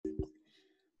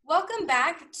Welcome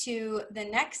back to the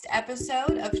next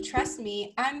episode of Trust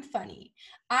Me, I'm Funny.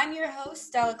 I'm your host,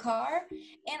 Stella Carr,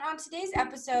 and on today's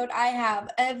episode, I have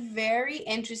a very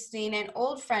interesting and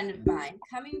old friend of mine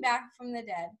coming back from the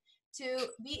dead to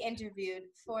be interviewed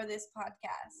for this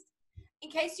podcast. In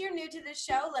case you're new to this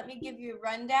show, let me give you a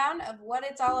rundown of what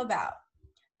it's all about.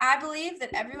 I believe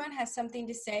that everyone has something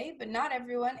to say, but not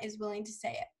everyone is willing to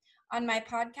say it. On my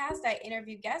podcast, I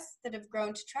interview guests that have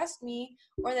grown to trust me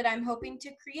or that I'm hoping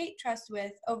to create trust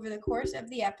with over the course of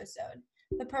the episode.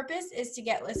 The purpose is to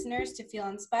get listeners to feel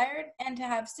inspired and to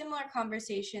have similar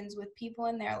conversations with people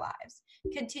in their lives,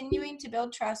 continuing to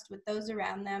build trust with those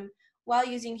around them while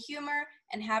using humor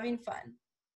and having fun.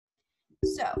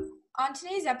 So, on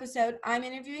today's episode, I'm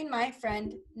interviewing my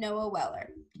friend Noah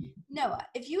Weller. Noah,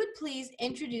 if you would please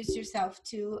introduce yourself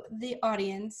to the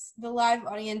audience, the live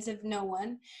audience of no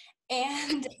one,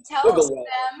 and tell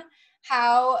them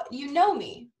how you know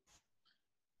me.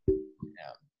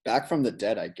 Yeah, back from the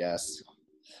dead, I guess.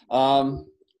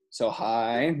 So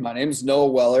hi, my name is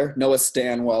Noah Weller, Noah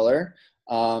Stan Weller.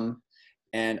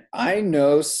 And I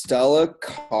know Stella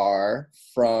Carr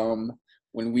from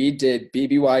when we did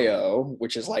BBYO,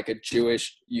 which is like a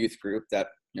Jewish youth group that,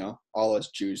 all us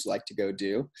Jews like to go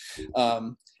do.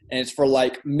 And it's for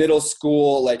like middle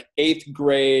school, like 8th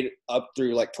grade up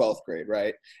through like 12th grade,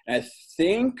 right? And I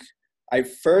think I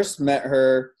first met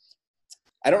her,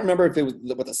 I don't remember if it was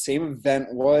what the same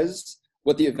event was,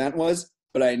 what the event was,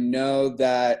 but I know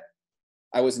that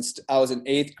I was in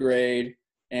 8th grade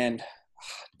and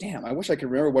damn, I wish I could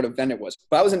remember what event it was.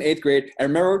 But I was in 8th grade. I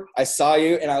remember I saw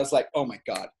you and I was like, oh my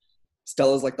God,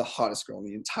 Stella's like the hottest girl in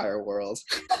the entire world.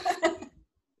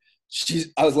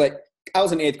 I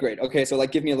was in 8th grade. Okay, so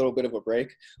like give me a little bit of a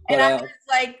break. But, and I was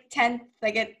like 10th,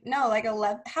 like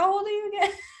 11th. How old are you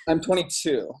again? I'm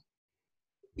 22.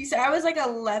 You said I was like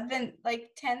 11th,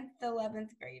 like 10th,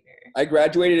 11th grader. I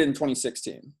graduated in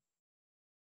 2016.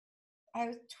 I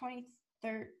was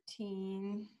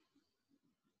 2013.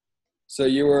 So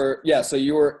you were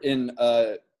in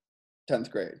 10th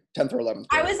grade, 10th or 11th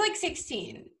grade. I was like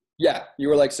 16. Yeah, you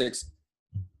were like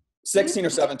 16 or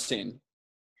 17.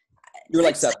 You were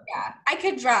like 7. Yeah, I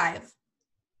could drive.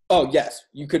 Oh, yes,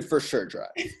 you could for sure drive.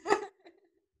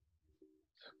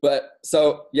 But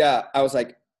so, yeah, I was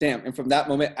like, damn. And from that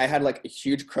moment, I had like a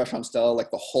huge crush on Stella,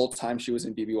 like the whole time she was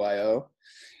in BBYO.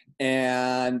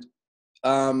 And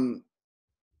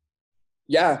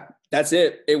yeah, that's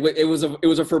it. It was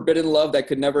a forbidden love that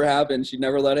could never happen. She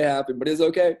never let it happen, but it's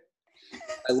okay.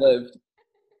 I lived.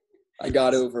 I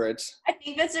got over it. I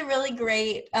think that's a really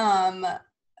great,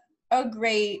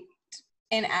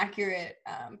 and accurate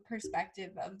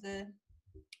perspective of the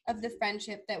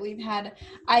friendship that we've had.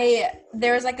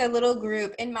 There was like a little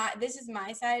group this is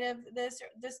my side of the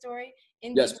story.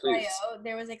 In yes, BYO,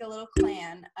 there was like a little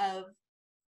clan of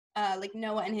like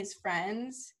Noah and his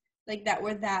friends, like that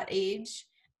were that age.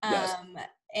 Yes.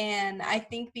 And I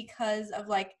think because of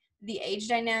like the age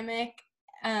dynamic,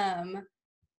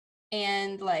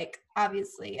 and like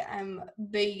obviously I'm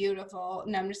beautiful.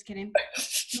 No, I'm just kidding.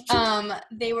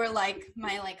 They were like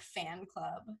my like fan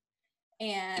club.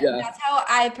 And that's how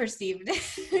I perceived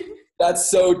it. That's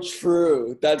so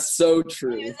true. That's so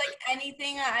true. It was like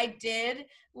anything I did,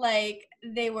 like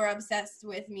they were obsessed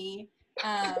with me.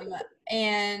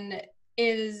 And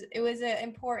it was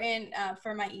important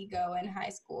for my ego in high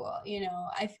school.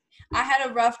 I had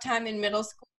a rough time in middle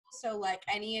school, so like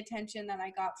any attention that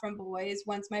I got from boys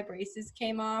once my braces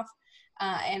came off,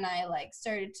 and I like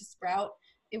started to sprout,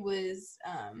 it was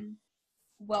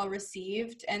well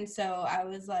received, and so I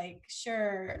was like,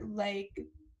 sure, like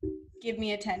give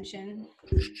me attention.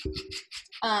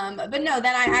 But no,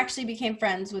 then I actually became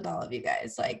friends with all of you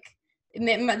guys. Like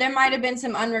there might have been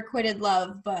some unrequited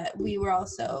love, but we were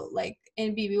also like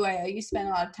in BBYO, you spend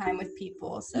a lot of time with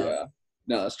people, so yeah,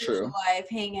 no, that's true. Life,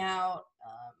 hang out,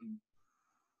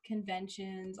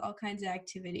 conventions, all kinds of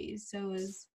activities. So it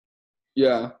was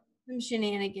some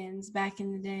shenanigans back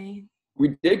in the day.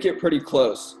 We did get pretty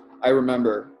close. I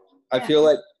remember. I feel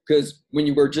like because when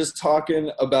you were just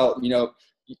talking about,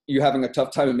 you having a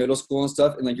tough time in middle school and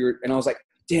stuff, and like and I was like,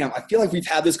 damn, I feel like we've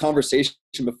had this conversation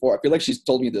before. I feel like she's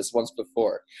told me this once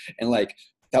before. And like,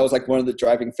 that was like one of the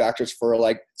driving factors for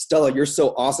like, Stella, you're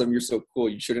so awesome. You're so cool.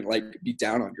 You shouldn't like be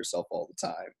down on yourself all the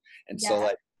time. And so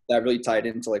like, that really tied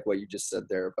into like what you just said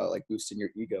there about like boosting your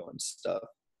ego and stuff.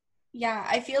 Yeah.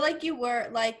 I feel like you were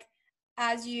like,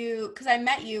 because I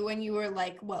met you when you were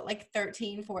like, what, like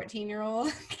 13,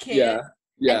 14-year-old kid. Yeah.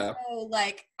 Yeah. And so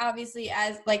like, obviously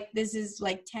as like, this is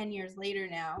like 10 years later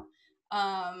now,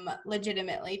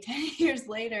 legitimately 10 years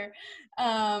later,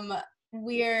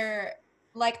 we're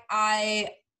like, I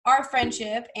our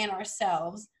friendship and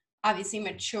ourselves obviously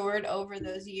matured over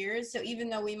those years. So even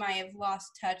though we might have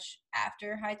lost touch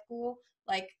after high school,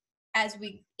 like as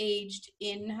we aged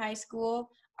in high school,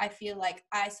 I feel like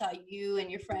I saw you and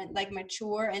your friend like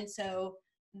mature, and so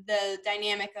the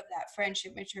dynamic of that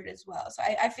friendship matured as well. So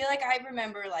I feel like I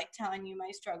remember like telling you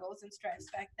my struggles and stress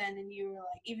back then, and you were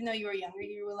like, even though you were younger,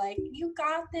 you were like, you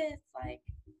got this, like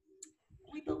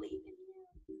we believe in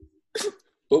you.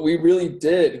 But we really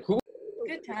did. Who?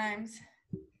 Good times.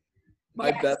 My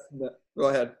Yes. best. Go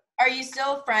ahead. Are you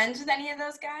still friends with any of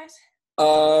those guys?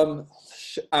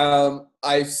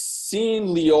 I've seen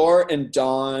Lior and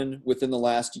Don within the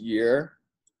last year,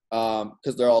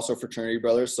 because they're also fraternity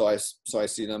brothers. So I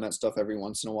see them at stuff every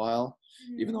once in a while,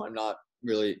 even though I'm not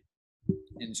really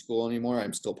in school anymore.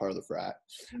 I'm still part of the frat.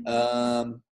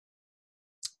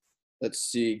 Let's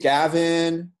see,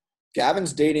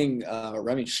 Gavin's dating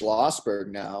Remy Schlossberg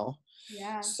now.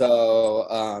 Yeah.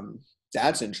 So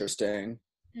that's interesting.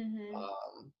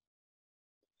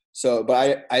 But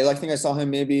I think I saw him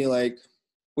maybe like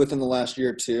within the last year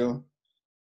or two.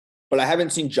 But I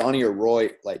haven't seen Johnny or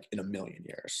Roy like in a million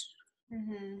years.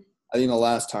 I think the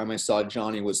last time I saw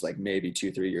Johnny was like maybe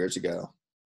 2-3 years ago.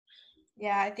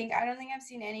 Yeah, I don't think I've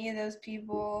seen any of those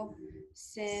people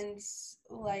since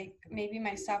like maybe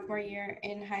my sophomore year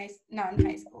not in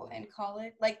high school, in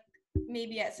college. Like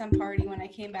maybe at some party when I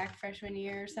came back freshman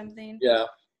year or something. Yeah.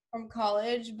 From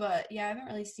college, but yeah, I haven't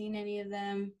really seen any of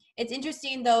them. It's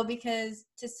interesting though, because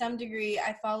to some degree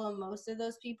I follow most of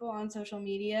those people on social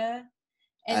media.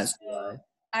 And so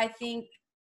I think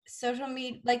social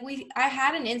media, like I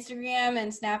had an Instagram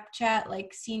and Snapchat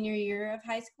like senior year of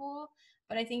high school,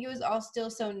 but I think it was all still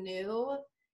so new.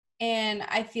 And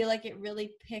I feel like it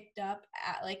really picked up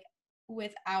at like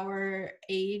with our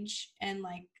age and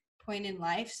like point in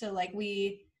life. So like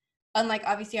unlike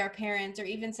obviously our parents or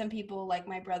even some people like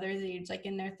my brother's age, like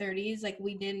in their 30s, like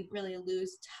we didn't really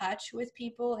lose touch with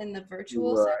people in the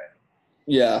virtual sense.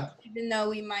 Yeah. Even though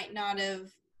we might not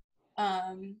have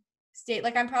stayed,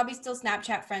 like I'm probably still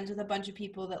Snapchat friends with a bunch of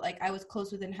people that like I was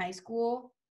close with in high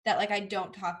school that like I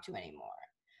don't talk to anymore.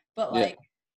 But like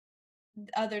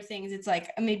other things, it's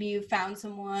like maybe you found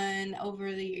someone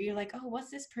over the year, you're like, oh, what's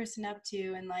this person up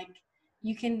to? And like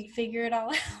you can figure it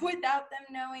all out without them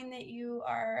knowing that you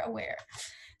are aware.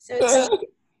 So it's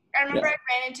I remember I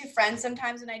ran into friends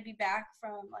sometimes when I'd be back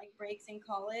from like breaks in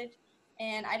college,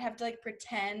 and I'd have to like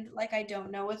pretend like I don't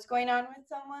know what's going on with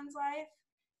someone's life,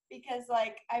 because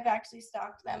like I've actually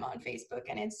stalked them on Facebook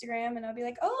and Instagram, and I'll be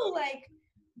like, oh, like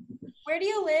where do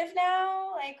you live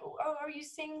now? Like, oh, are you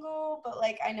single? But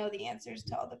like I know the answers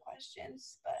to all the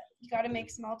questions, but you got to make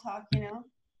small talk, you know?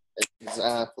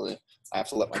 Exactly. I have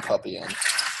to let my puppy in.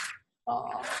 Oh,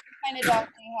 what kind of dog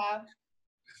do you have?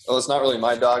 Well, it's not really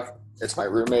my dog. It's my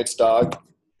roommate's dog.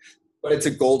 But it's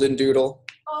a golden doodle.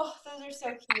 Oh, those are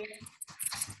so cute.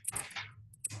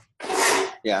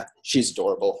 Yeah, she's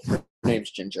adorable. Her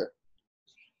name's Ginger.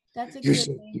 That's a good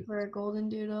name for a golden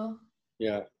doodle.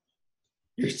 Yeah.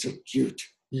 You're so cute.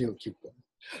 You're cute.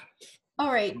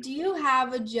 All right. Do you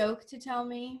have a joke to tell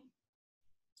me?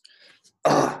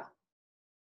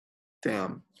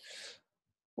 Damn.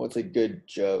 What's a good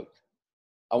joke?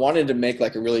 I wanted to make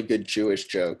like a really good Jewish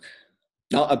joke.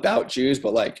 Not about Jews,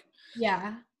 but like,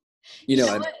 yeah. You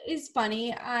know what is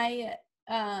funny? I'll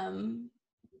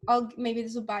maybe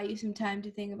this will buy you some time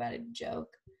to think about a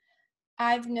joke.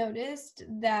 I've noticed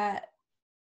that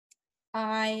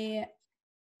I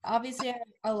obviously have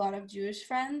a lot of Jewish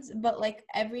friends, but like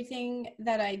everything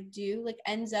that I do like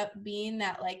ends up being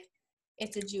that like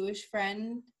it's a Jewish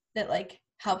friend that like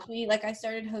helped me. Like I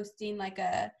started hosting like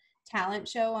a talent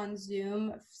show on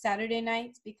Zoom Saturday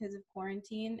nights because of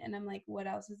quarantine, and I'm like, what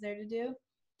else is there to do?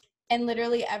 And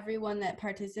literally everyone that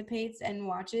participates and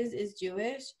watches is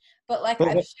Jewish, but like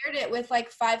I've shared it with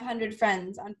like 500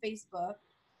 friends on Facebook.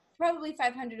 Probably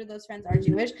 500 of those friends are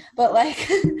Jewish, but like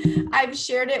I've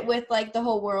shared it with like the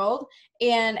whole world,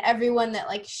 and everyone that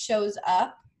like shows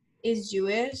up is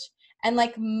Jewish. And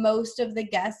like most of the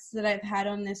guests that I've had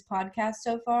on this podcast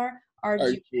so far are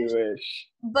Jewish.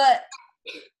 But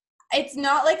it's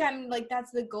not like I'm like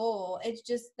that's the goal. It's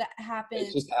just that happens.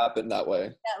 It just happened that way.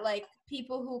 That like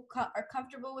people who are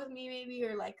comfortable with me maybe,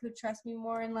 or like who trust me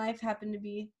more in life, happen to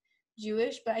be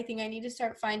Jewish. But I think I need to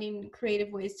start finding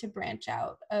creative ways to branch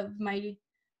out of my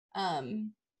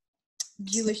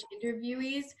Jewish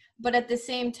interviewees. But at the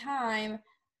same time,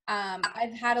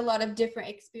 I've had a lot of different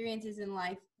experiences in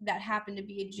life that happen to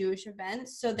be a Jewish event.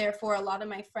 So therefore, a lot of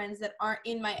my friends that aren't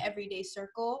in my everyday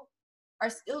circle are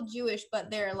still Jewish,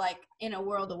 but they're like in a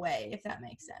world away, if that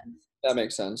makes sense. That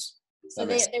makes sense. So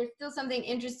there's still something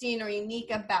interesting or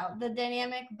unique about the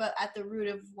dynamic, but at the root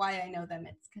of why I know them,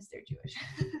 it's because they're Jewish.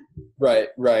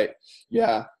 Right.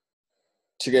 Yeah.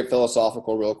 To get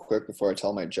philosophical real quick before I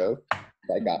tell my joke,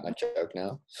 I got my joke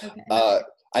now. Okay.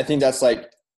 I think that's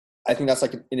like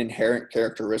an inherent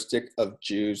characteristic of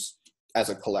Jews as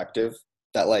a collective,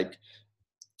 that like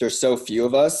there's so few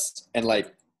of us, and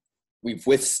like we've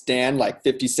withstand like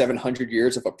 5,700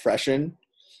 years of oppression,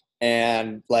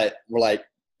 and like we're like,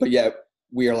 but yet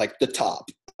we are like the top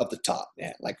of the top,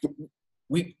 man. Like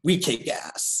we kick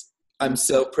ass. I'm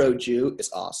so pro-Jew.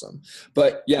 It's awesome.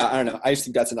 But yeah, I don't know. I just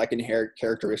think that's like an inherent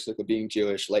characteristic of being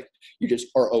Jewish. Like you just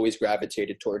are always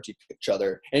gravitated towards each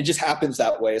other. And it just happens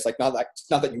that way. It's like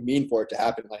it's not that you mean for it to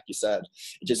happen, like you said.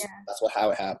 It just, that's how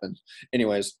it happened.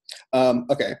 Anyways,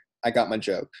 okay. I got my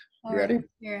joke. You ready?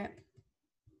 Yeah.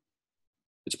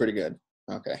 It's pretty good.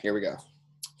 Okay, here we go.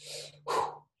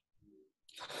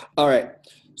 All right.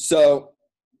 So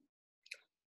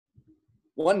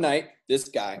one night, this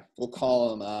guy, we'll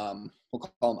call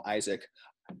him Isaac.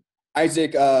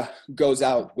 Isaac goes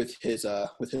out with his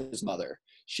mother.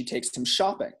 She takes him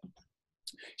shopping.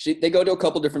 They go to a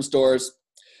couple different stores.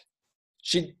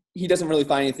 He doesn't really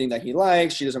find anything that he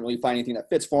likes. She doesn't really find anything that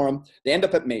fits for him. They end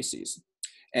up at Macy's,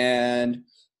 and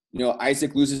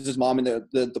Isaac loses his mom in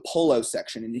the polo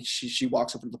section, and she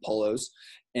walks over to the polos,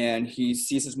 and he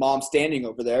sees his mom standing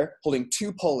over there holding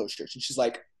 2 polo shirts, and she's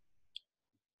like,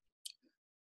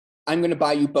 I'm going to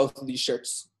buy you both of these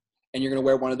shirts, and you're going to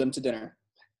wear one of them to dinner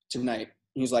tonight.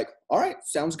 And he's like, all right,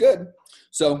 sounds good.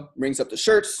 So rings up the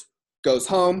shirts, goes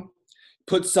home,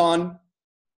 puts on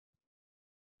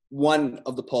one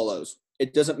of the polos.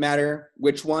 It doesn't matter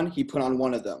which one, he put on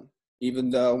one of them, even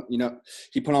though,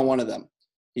 he put on one of them.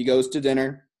 He goes to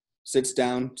dinner, sits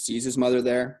down, sees his mother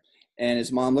there, and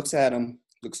his mom looks at him,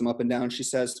 looks him up and down. She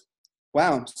says,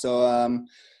 wow, so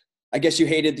I guess you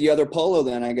hated the other polo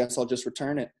then. I guess I'll just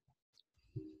return it.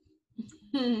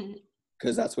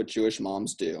 Because that's what Jewish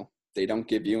moms do. They don't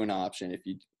give you an option if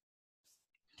you.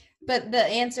 But the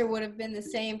answer would have been the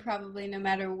same probably no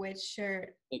matter which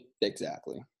shirt.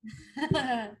 Exactly.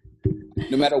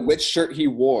 No matter which shirt he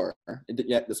wore,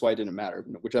 that's why it didn't matter.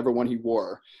 Whichever one he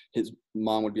wore, his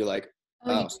mom would be like,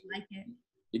 oh, you didn't like it.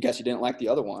 You guess you didn't like the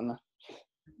other one.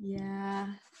 Yeah.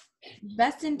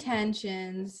 Best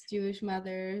intentions, Jewish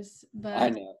mothers. But I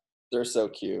know. They're so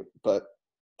cute, but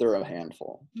they're a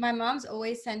handful. My mom's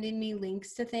always sending me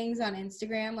links to things on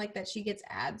Instagram like that she gets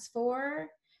ads for.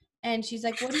 And she's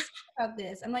like, what do you think about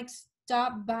this? I'm like,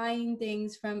 stop buying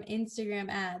things from Instagram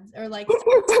ads, or like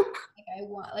I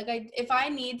want, if I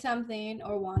need something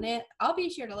or want it, I'll be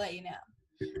sure to let you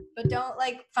know. But don't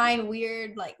like find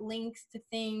weird like links to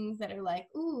things that are like,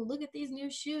 ooh, look at these new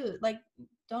shoes. Like,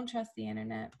 don't trust the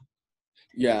internet.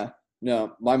 Yeah,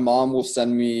 no, my mom will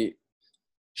send me,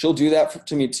 she'll do that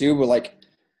to me too, but like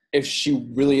if she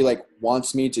really like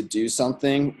wants me to do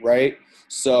something, right?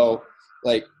 So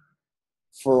like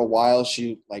for a while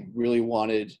she really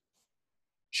wanted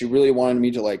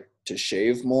me to to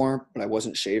shave more, but I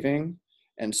wasn't shaving.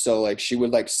 And so like she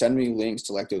would like send me links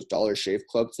to like those Dollar Shave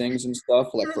Club things and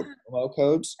stuff like for promo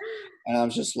codes. And I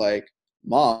was just like,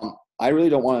 Mom, I really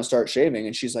don't want to start shaving.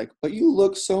 And she's like, but you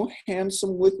look so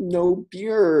handsome with no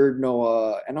beard,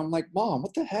 Noah. And I'm like, Mom,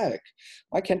 what the heck?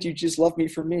 Why can't you just love me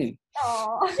for me?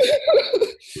 Aww.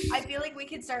 I feel like we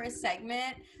could start a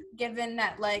segment, given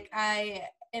that like I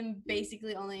am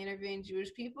basically only interviewing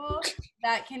Jewish people,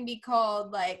 that can be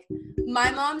called like,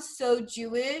 my mom's so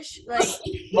Jewish. Like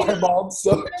my mom's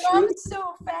so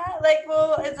fat. Like,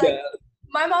 well, it's like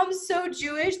my mom's so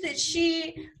Jewish that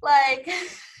she like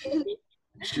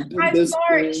I'm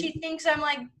smart. She thinks I'm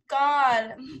like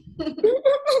God.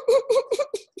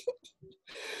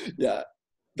 Yeah,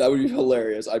 that would be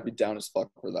hilarious. I'd be down as fuck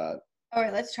for that. All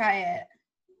right, let's try it.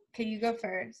 Okay, you go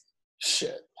first.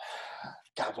 Shit.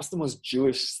 God, what's the most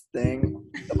Jewish thing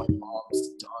that my mom's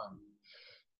done?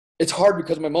 It's hard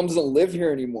because my mom doesn't live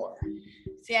here anymore.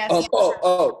 Yeah.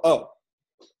 Oh.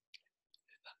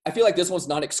 I feel like this one's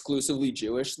not exclusively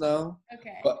Jewish though.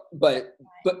 Okay. But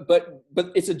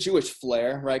it's a Jewish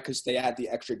flair, right? Because they add the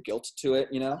extra guilt to it,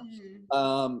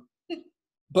 Mm-hmm.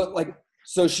 But like,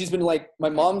 so she's been like, my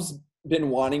mom's been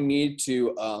wanting me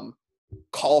to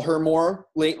call her more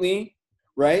lately,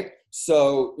 right?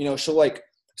 So she'll like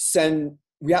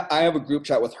I have a group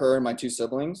chat with her and my 2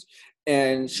 siblings,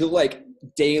 and she'll like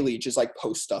daily just like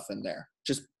post stuff in there.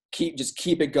 Just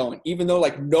keep it going, even though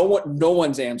like no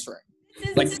one's answering.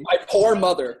 Like my poor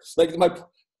mother, like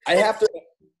I have to.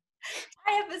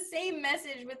 I have the same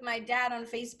message with my dad on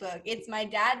Facebook. It's my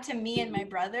dad to me and my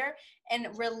brother, and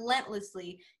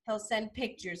relentlessly he'll send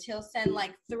pictures. He'll send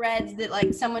like threads that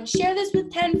like someone share this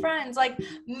with 10 friends, like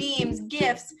memes,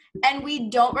 gifs, and we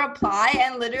don't reply.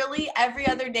 And literally every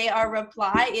other day our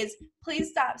reply is,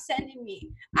 please stop sending me.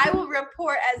 I will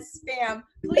report as spam.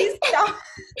 Please stop.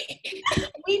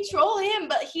 We troll him,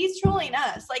 but he's trolling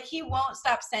us. Like he won't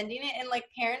stop sending it, and like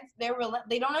parents,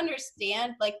 they don't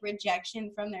understand like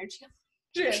rejection from their children.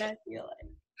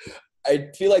 I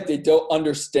feel like they don't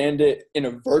understand it in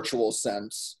a virtual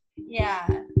sense. Yeah.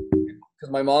 Because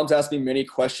my mom's asked me many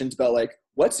questions about like,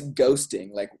 what's ghosting?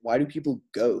 Like, why do people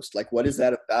ghost? Like, what is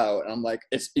that about? And I'm like,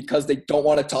 it's because they don't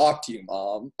want to talk to you,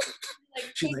 Mom.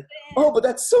 Like, she's like, oh, but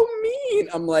that's so mean.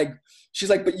 I'm like, she's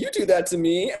like, but you do that to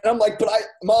me. And I'm like,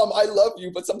 Mom, I love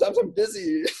you, but sometimes I'm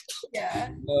busy. Yeah.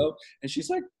 You know? And she's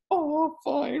like, oh,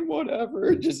 fine,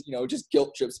 whatever. Just, just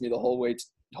guilt trips me the whole way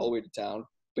to town.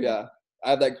 But yeah, I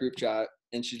have that group chat,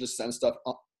 and she just sends stuff.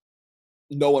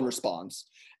 No one responds,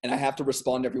 and I have to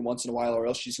respond every once in a while, or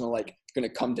else she's gonna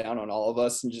come down on all of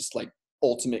us and just like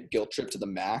ultimate guilt trip to the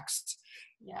max.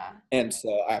 Yeah. And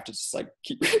so I have to just like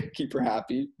keep her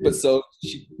happy. But so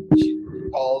she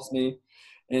calls me,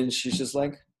 and she's just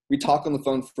like, we talk on the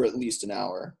phone for at least an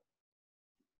hour.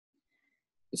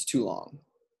 It's too long.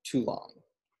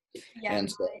 Yeah.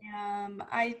 And so,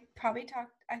 I probably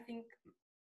talked. I think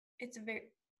it's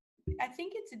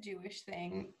a Jewish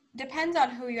thing. Depends on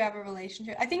who you have a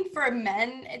relationship. I think for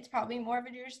men, it's probably more of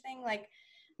a Jewish thing. Like,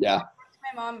 yeah, I talk to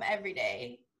my mom every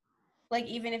day. Like,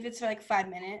 even if it's for like 5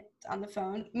 minutes on the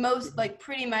phone, like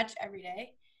pretty much every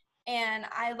day. And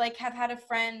I like have had a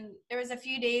friend, there was a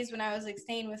few days when I was like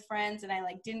staying with friends and I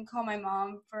like didn't call my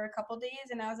mom for a couple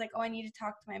days, and I was like, oh, I need to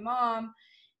talk to my mom.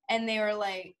 And they were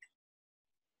like,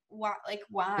 why?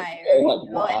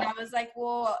 And I was like,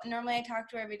 well, normally I talk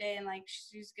to her every day, and like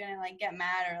she's gonna like get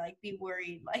mad or like be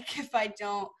worried like if I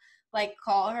don't like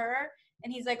call her.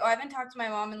 And he's like, oh, I haven't talked to my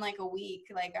mom in like a week.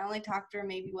 Like I only talk to her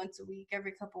maybe once a week,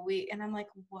 every couple weeks. And I'm like,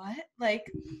 what?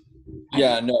 Like,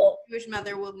 yeah, no. Jewish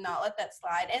mother will not let that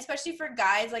slide, and especially for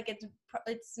guys. Like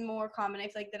it's more common, I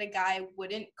feel like, that a guy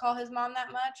wouldn't call his mom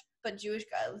that much, but Jewish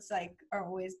guys like are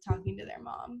always talking to their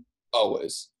mom.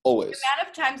 Always. The amount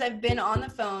of times I've been on the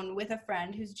phone with a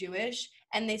friend who's Jewish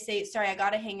and they say, sorry, I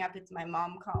gotta hang up, it's my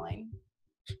mom calling.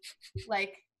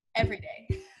 Like every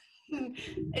day.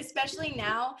 Especially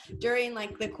now during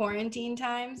like the quarantine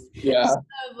times. Yeah.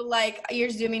 Of like you're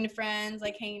zooming to friends,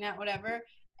 like hanging out, whatever.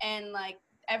 And like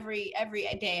every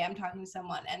day I'm talking to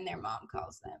someone and their mom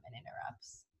calls them and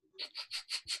interrupts.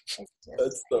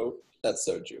 That's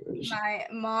so Jewish. My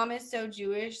mom is so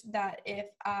Jewish that if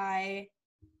I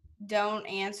don't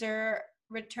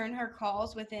return her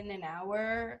calls within an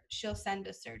hour, she'll send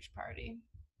a search party.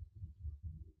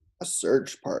 A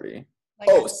search party?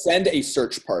 Like send a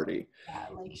search party. Yeah,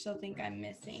 like she'll think I'm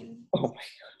missing. Oh my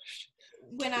gosh.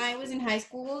 When I was in high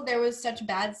school, there was such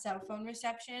bad cell phone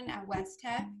reception at West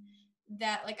Tech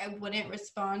that like I wouldn't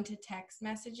respond to text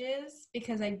messages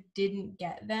because I didn't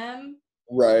get them.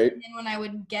 Right. And then when I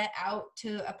would get out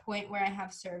to a point where I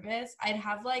have service, I'd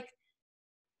have like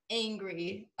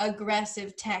angry,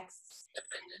 aggressive texts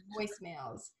and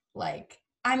voicemails like,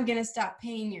 I'm gonna stop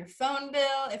paying your phone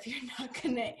bill if you're not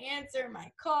gonna answer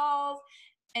my calls.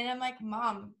 And I'm like,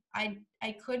 Mom, I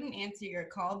couldn't answer your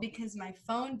call because my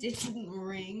phone didn't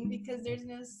ring because there's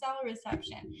no cell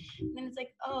reception. And then it's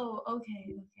like, oh,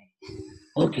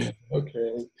 okay.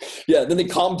 Okay. Yeah, then they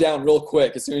calm down real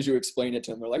quick as soon as you explain it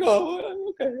to them. They're like,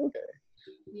 oh, okay.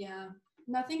 Yeah,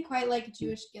 nothing quite like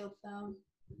Jewish guilt, though.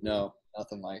 No,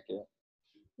 nothing like it.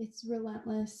 It's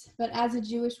relentless. But as a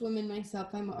Jewish woman myself,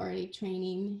 I'm already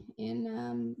training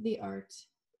in the art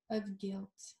of guilt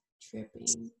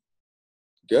tripping.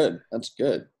 Good. That's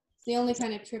good. It's the only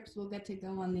kind of trips we'll get to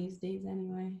go on these days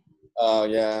anyway. Oh,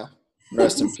 yeah.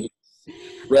 Rest in peace.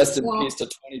 Rest in peace to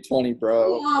 2020,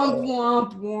 bro. Womp,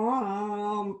 womp,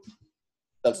 womp.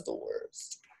 That's the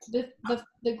worst.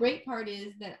 The great part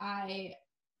is that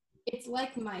it's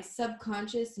like my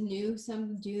subconscious knew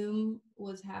some doom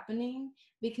was happening,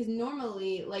 because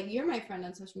normally, like, you're my friend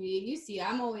on social media. You see,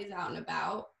 I'm always out and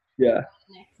about. Yeah. On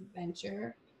the next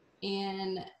adventure.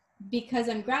 And because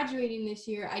I'm graduating this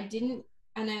year, I don't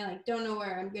know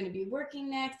where I'm going to be working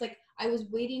next. Like, I was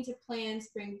waiting to plan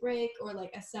spring break or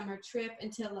like a summer trip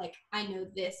until like I know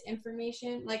this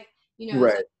information. Like,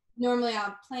 right. Like, normally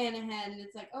I'll plan ahead and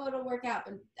it's like, oh, it'll work out.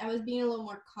 But I was being a little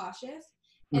more cautious.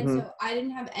 And so I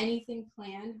didn't have anything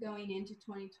planned going into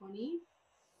 2020.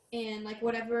 And like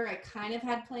whatever I kind of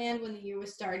had planned when the year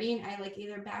was starting, I like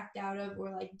either backed out of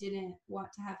or like didn't want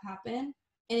to have happen.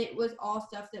 And it was all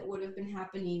stuff that would have been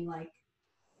happening like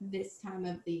this time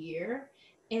of the year.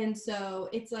 And so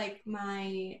it's like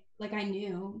I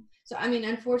knew. So, I mean,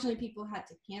 unfortunately, people had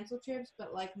to cancel trips,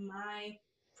 but like my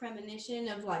premonition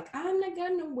of like, I'm not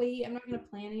gonna wait, I'm not gonna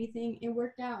plan anything, it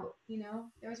worked out,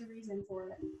 there was a reason for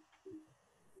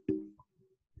it.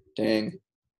 Dang.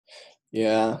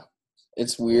 Yeah.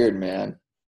 It's weird, man.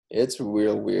 It's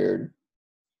real weird.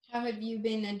 How have you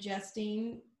been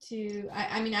adjusting to,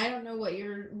 I mean, I don't know what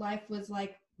your life was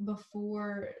like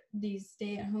before these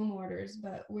stay-at-home orders,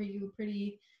 but were you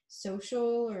pretty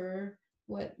social, or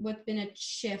what's been a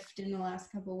shift in the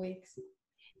last couple of weeks?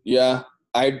 Yeah.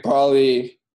 I'd go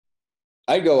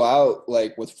out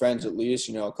like with friends at least,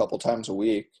 a couple times a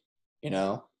week,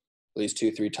 at least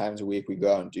 2-3 times a week we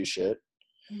go out and do shit.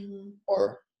 Mm-hmm.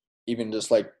 Or even just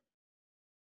like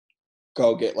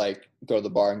go to the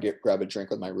bar and grab a drink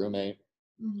with my roommate.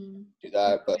 Mm-hmm. Do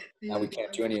that, but now we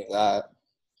can't do any of that.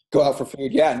 Go out for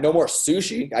food. Yeah, no more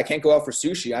sushi. I can't go out for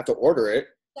sushi. I have to order it.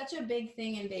 Such a big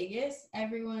thing in Vegas.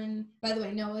 Everyone, by the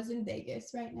way, Noah's in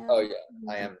Vegas right now. Oh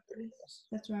yeah, I am.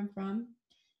 That's where I'm from.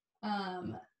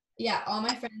 Yeah, all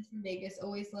my friends from Vegas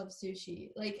always love sushi.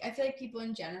 Like, I feel like people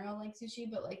in general like sushi,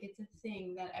 but like it's a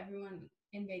thing that everyone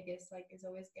in Vegas like is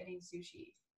always getting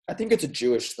sushi. I think it's a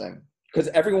Jewish thing because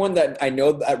everyone that I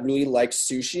know that really likes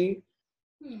sushi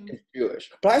is Jewish.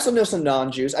 But I also know some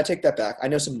non-Jews. I take that back. I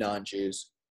know some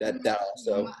non-Jews that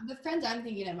also. The friends I'm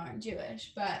thinking of aren't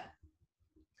Jewish, but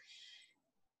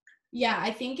yeah,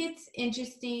 I think it's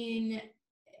interesting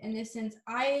in this sense.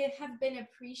 I have been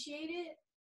appreciating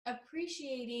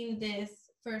this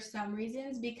for some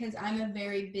reasons because I'm a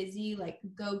very busy, like,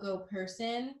 go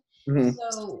person. Mm-hmm.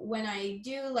 So when I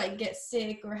do like get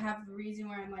sick or have a reason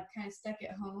where I'm like kind of stuck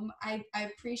at home, I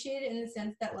appreciate it in the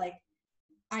sense that like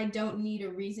I don't need a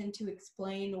reason to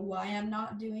explain why I'm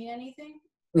not doing anything.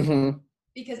 Mm-hmm.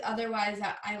 Because otherwise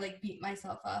I like beat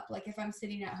myself up. Like if I'm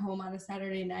sitting at home on a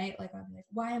Saturday night, like I'm like,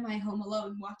 why am I home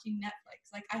alone watching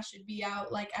Netflix? Like I should be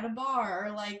out like at a bar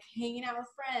or like hanging out with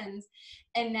friends.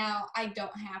 And now I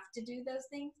don't have to do those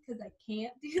things because I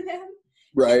can't do them.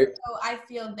 Right. So I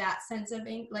feel that sense of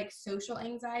like social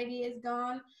anxiety is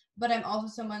gone. But I'm also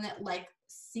someone that like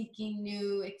seeking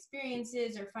new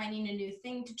experiences or finding a new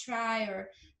thing to try or,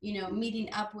 meeting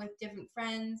up with different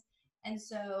friends. And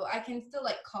so I can still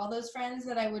like call those friends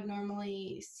that I would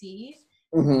normally see.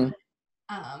 Mm-hmm.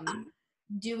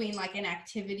 Doing like an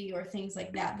activity or things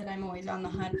like that I'm always on the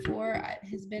hunt for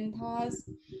has been paused.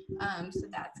 So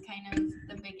that's kind of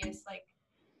the biggest like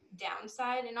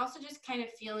downside. And also just kind of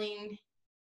feeling,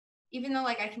 even though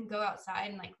like I can go outside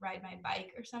and like ride my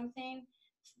bike or something,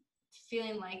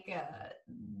 feeling like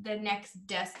the next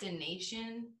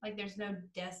destination, like there's no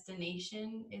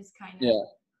destination, is kind of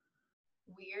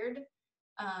weird.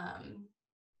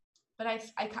 But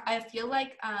I feel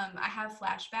like I have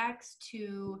flashbacks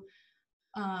to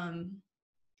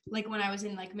like when I was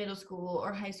in like middle school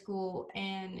or high school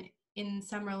and in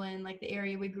Summerlin, like the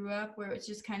area we grew up, where it's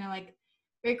just kind of like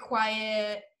very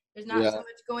quiet. There's not so much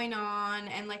going on.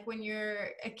 And like when you're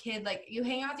a kid, like you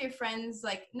hang out with your friends,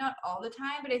 like not all the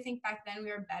time, but I think back then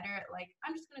we were better at like,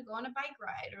 I'm just going to go on a bike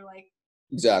ride or like,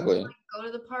 exactly, like, go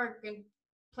to the park and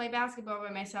play basketball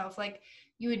by myself. Like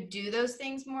you would do those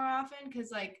things more often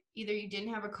because like either you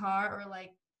didn't have a car or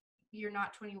like you're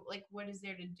not 20. Like what is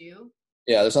there to do?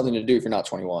 Yeah, there's something to do if you're not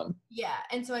 21. Yeah,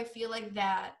 and so I feel like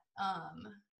that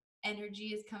energy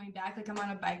is coming back. Like I'm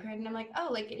on a bike ride and I'm like, oh,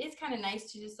 like it is kind of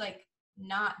nice to just like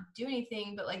not do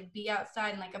anything but like be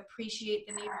outside and like appreciate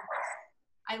the neighborhood.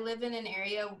 I live in an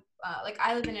area like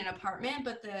I live in an apartment,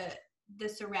 but the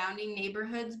surrounding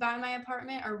neighborhoods by my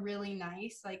apartment are really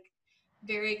nice, like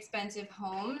very expensive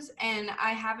homes, and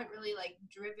I haven't really like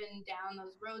driven down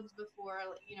those roads before.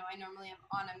 I normally am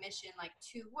on a mission like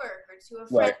to work or to a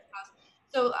friend's house,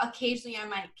 so occasionally I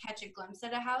might catch a glimpse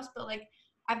at a house, but like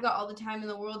I've got all the time in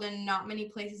the world and not many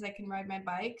places I can ride my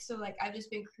bike. So like I've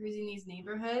just been cruising these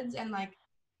neighborhoods and like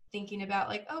thinking about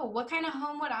like, oh, what kind of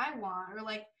home would I want? Or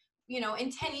like,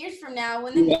 in 10 years from now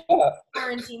when the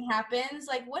quarantine happens,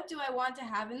 like what do I want to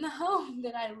have in the home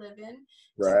that I live in?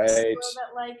 Right. So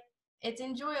that like it's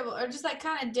enjoyable, or just like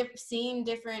kind of seeing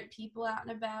different people out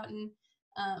and about and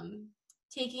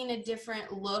taking a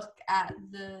different look at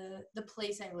the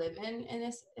place I live in.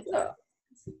 And that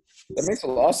makes a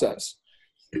lot of sense.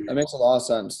 That makes a lot of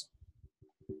sense.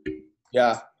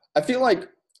 Yeah. I feel like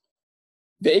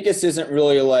Vegas isn't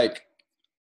really like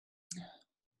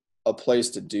a place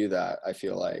to do that. I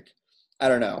feel like, I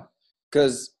don't know.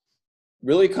 Cause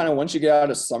really kind of once you get out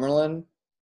of Summerlin,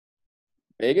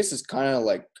 Vegas is kind of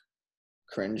like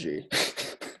cringy.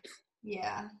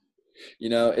 Yeah.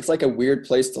 It's like a weird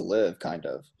place to live kind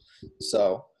of.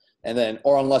 So And then,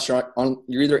 or unless you're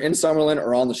either in Summerlin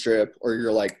or on the Strip, or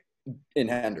you're like in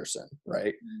Henderson,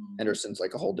 right? Henderson's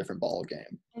like a whole different ball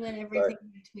game. And then everything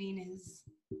in between is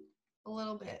a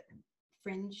little bit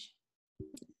fringe.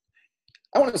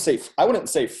 I wouldn't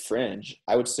say fringe.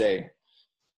 I would say,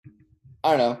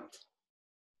 I don't know.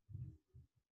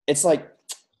 It's like,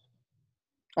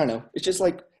 I don't know. It's just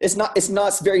like, it's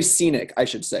not very scenic, I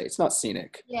should say. It's not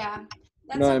scenic. Yeah.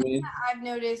 That's You know what I something mean? that I've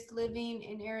noticed living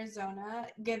in Arizona,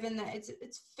 given that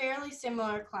it's fairly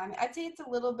similar climate. I'd say it's a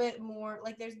little bit more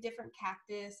like there's different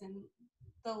cactus and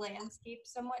the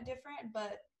landscape's somewhat different,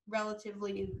 but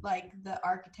relatively like the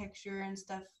architecture and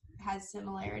stuff has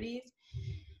similarities.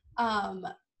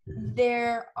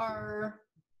 There are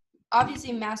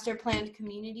obviously master planned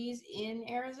communities in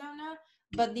Arizona,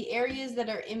 but the areas that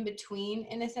are in between,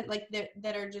 in a sense, like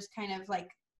that are just kind of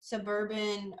like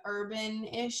suburban,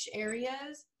 urban-ish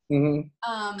areas.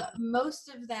 Most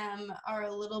of them are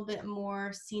a little bit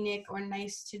more scenic or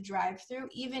nice to drive through,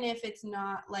 even if it's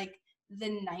not like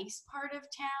the nice part of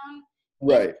town.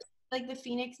 Right. Like the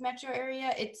Phoenix metro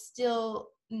area, it's still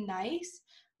nice.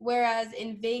 Whereas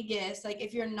in Vegas, like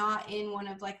if you're not in one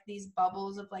of like these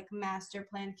bubbles of like master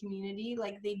planned community,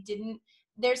 like they didn't,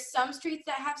 there's some streets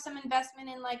that have some investment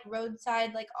in like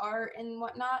roadside like art and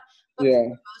whatnot, but for the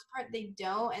most part they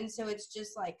don't. And so it's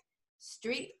just like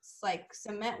streets, like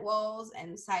cement walls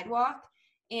and sidewalk.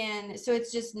 And so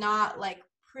it's just not like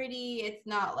pretty, it's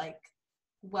not like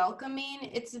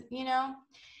welcoming. It's,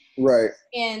 Right.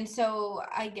 and so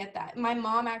I get that. My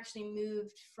mom actually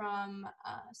moved from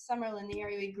Summerlin, the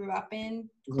area we grew up in,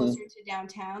 closer to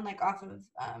downtown, like off of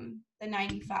the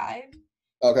 95.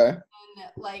 Okay.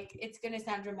 And like, it's going to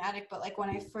sound dramatic, but like when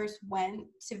I first went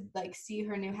to like see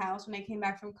her new house, when I came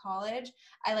back from college,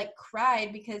 I like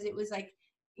cried because it was like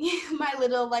my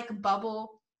little like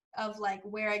bubble of like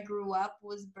where I grew up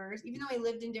was burst, even though I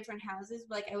lived in different houses,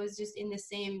 but like I was just in the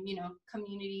same,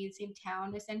 community, same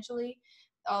town essentially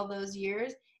all those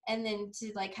years. And then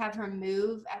to like have her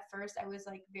move, at first I was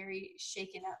like very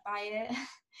shaken up by it.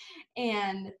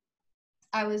 And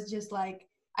I was just like,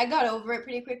 I got over it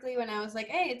pretty quickly when I was like,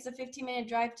 hey, it's a 15-minute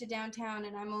drive to downtown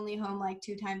and I'm only home like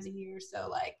 2 times a year. So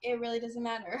like, it really doesn't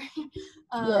matter.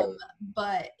 Right.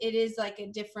 But it is like a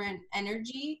different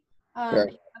energy Right.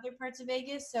 in other parts of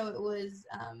Vegas. So it was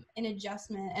an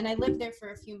adjustment. And I lived there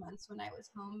for a few months when I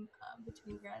was home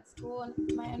between grad school and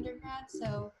my undergrad.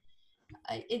 So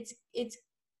it's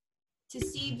to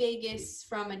see Vegas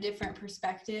from a different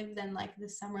perspective than like the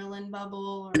Summerlin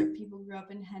bubble or people grew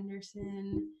up in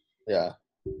Henderson. Yeah.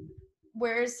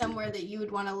 Where is somewhere that you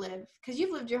would want to live? Because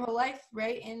you've lived your whole life,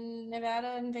 right, in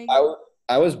Nevada and Vegas?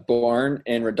 I was born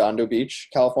in Redondo Beach,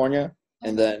 California,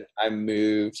 and then I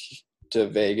moved to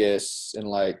Vegas in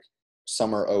like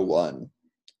summer 01.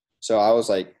 So I was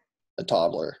like a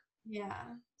toddler. Yeah.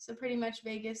 So pretty much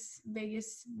Vegas.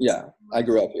 Yeah, I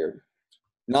grew up here.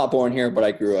 Not born here, but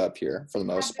I grew up here for the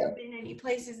most part. Have there been any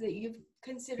places that you've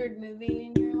considered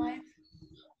moving in your life?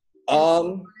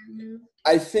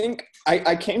 I think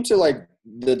I came to like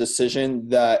the decision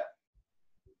that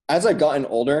as I've gotten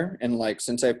older and like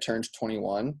since I've turned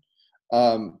 21,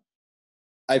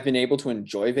 I've been able to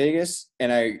enjoy Vegas,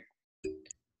 and I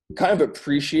kind of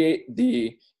appreciate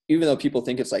even though people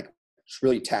think it's like it's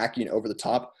really tacky and over the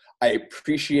top, I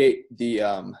appreciate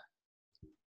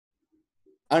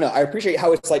I don't know. I appreciate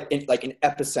how it's like an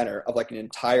epicenter of like an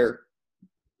entire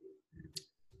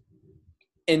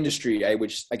industry, I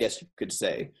guess you could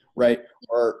say, right?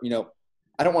 Or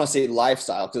I don't want to say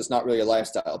lifestyle because it's not really a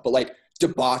lifestyle, but like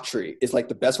debauchery is like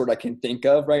the best word I can think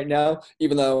of right now.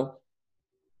 Even though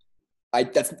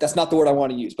that's not the word I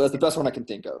want to use, but that's the best one I can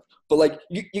think of. But like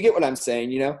you get what I'm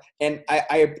saying, and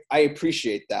I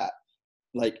appreciate that.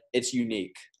 Like it's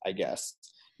unique, I guess,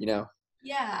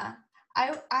 Yeah.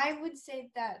 I would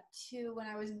say that too. When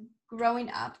I was growing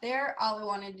up there, all I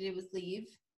wanted to do was leave,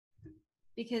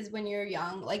 because when you're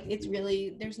young, like it's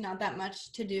really, there's not that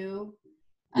much to do.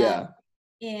 Yeah.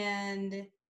 And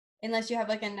unless you have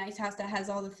like a nice house that has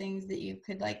all the things that you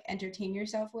could like entertain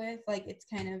yourself with, like it's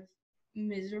kind of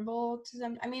miserable to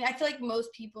some. I mean, I feel like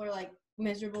most people are like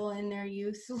miserable in their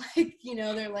youth. Like,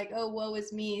 they're like, oh, woe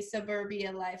is me,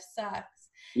 suburbia life sucks.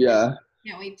 Yeah.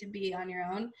 Can't wait to be on your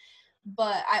own.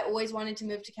 But I always wanted to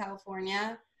move to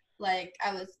California. Like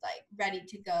I was like ready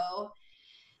to go.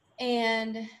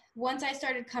 And once I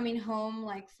started coming home,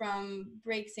 like from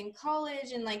breaks in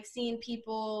college and like seeing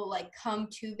people like come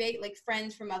to Vegas, like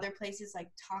friends from other places, like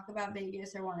talk about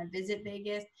Vegas or want to visit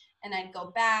Vegas, and I'd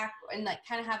go back and like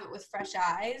kind of have it with fresh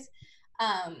eyes,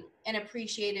 and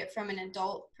appreciate it from an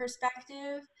adult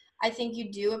perspective. I think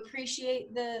you do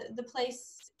appreciate the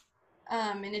place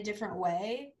in a different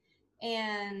way.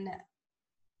 And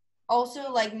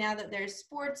also, like, now that there's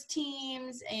sports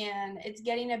teams and it's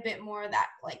getting a bit more of that,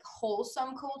 like,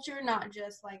 wholesome culture, not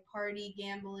just, like, party,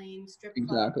 gambling, strip club.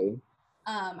 Exactly.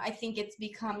 I think it's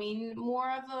becoming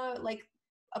more of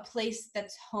a place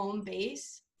that's home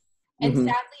base. And Hmm.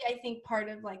 sadly, I think part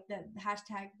of, like, the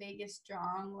hashtag Vegas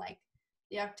Strong, like,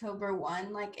 the October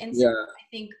 1, like, incident, Yeah, I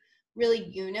think really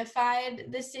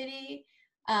unified the city.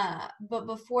 But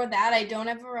before that, I don't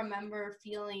ever remember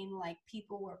feeling like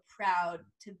people were proud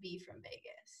to be from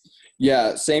Vegas.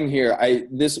 yeah, same here.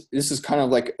 This is kind of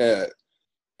like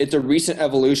it's a recent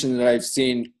evolution that I've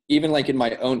seen, even like in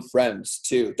my own friends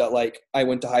too, that like I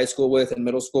went to high school with and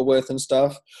middle school with and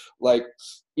stuff. Like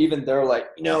even they're like,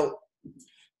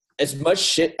 as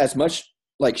much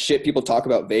like shit people talk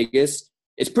about Vegas,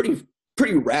 it's pretty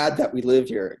rad that we live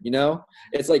here,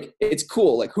 It's like it's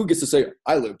cool. Like who gets to say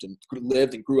I lived and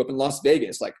grew up in Las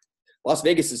Vegas? Like Las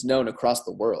Vegas is known across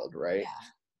the world, right? Yeah.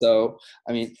 So,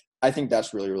 I mean, I think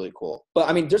that's really, really cool. But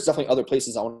I mean, there's definitely other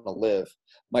places I want to live.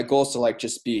 My goal is to like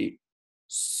just be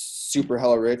super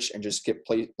hella rich and just get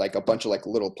like a bunch of like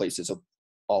little places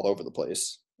all over the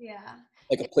place. Yeah.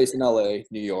 Like a place in LA,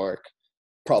 New York,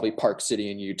 probably Park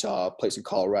City in Utah, place in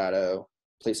Colorado,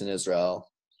 place in Israel.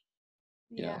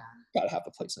 You Yeah. know, gotta have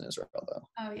a place in Israel though.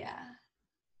 Oh, yeah.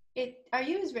 Are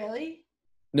you Israeli?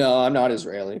 No, I'm not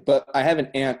Israeli, but I have an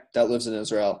aunt that lives in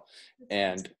Israel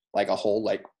and like a whole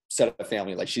like set of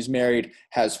family. Like she's married,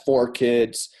 has 4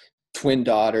 kids, twin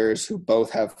daughters who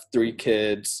both have 3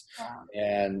 kids, Wow.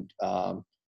 and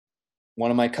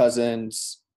one of my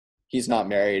cousins, he's not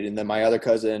married, and then my other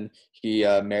cousin, he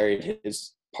married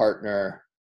his partner.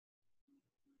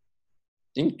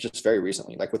 I think just very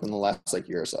recently, like within the last like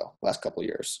year or so, last couple of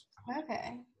years.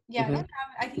 Okay. Yeah, Hmm.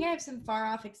 I think I have some far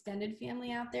off extended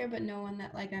family out there, but no one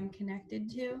that like I'm connected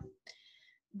to.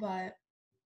 But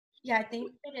yeah, I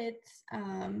think that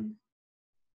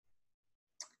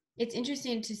it's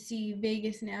interesting to see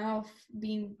Vegas now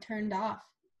being turned off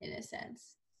in a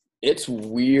sense. It's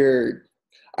weird.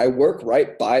 I work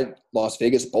right by Las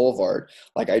Vegas Boulevard.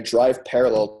 Like I drive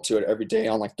parallel to it every day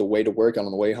on like the way to work and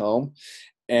on the way home.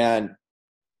 And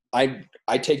I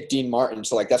take Dean Martin.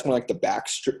 So like that's one of like the back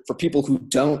street for people who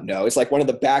don't know. It's like one of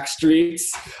the back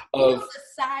streets of The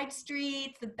side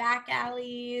streets, the back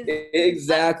alleys,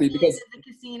 exactly because the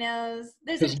casinos.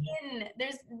 There's an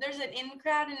because in. There's an in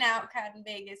crowd and out crowd in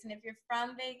Vegas, and if you're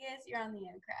from Vegas, you're on the in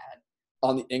crowd.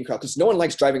 on the in crowd because no one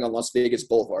likes driving on Las Vegas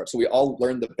Boulevard. So we all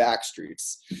learn the back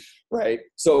streets, right?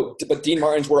 So but Dean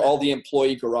Martin's where all the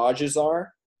employee garages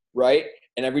are, right?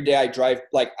 And every day I drive,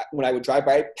 like when I would drive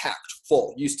by, packed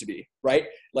full, used to be, right?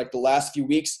 Like the last few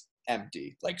weeks,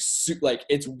 empty. Like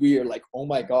it's weird. Like, oh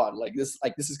my God, like this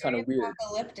is kind Very of weird.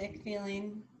 apocalyptic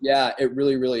feeling. Yeah, it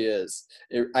really, really is.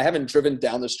 I haven't driven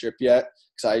down the strip yet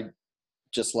because I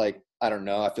just like, I don't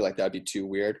know. I feel like that'd be too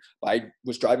weird. But I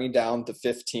was driving down the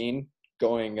 15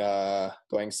 going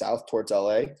south towards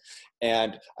LA,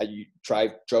 and I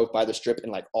drove by the strip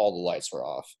and like all the lights were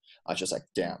off. I was just like,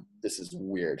 damn, this is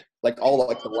weird. Like all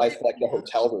like the lights for like the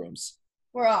hotel rooms.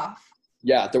 We're off.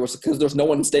 Yeah, there was because there's no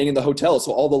one staying in the hotel,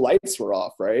 so all the lights were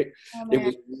off, right? Oh It my God.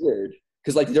 was weird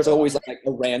because like there's always like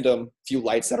a random few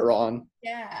lights that are on.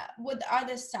 Yeah. Are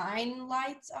the sign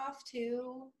lights off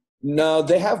too? No,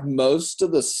 they have most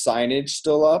of the signage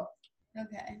still up,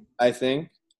 Okay. I think.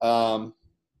 Yeah,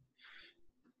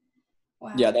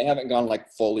 Wow. they haven't gone like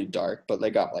fully dark, but they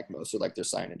got like most of like their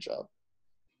signage up.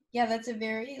 Yeah, that's a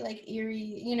very like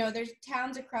eerie, there's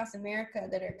towns across America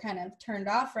that are kind of turned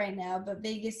off right now, but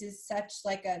Vegas is such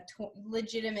like a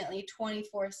legitimately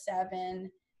 24/7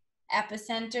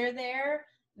 epicenter there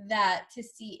that to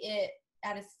see it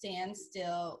at a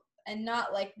standstill and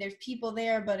not like there's people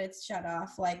there, but it's shut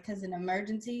off like because an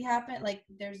emergency happened, like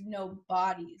there's no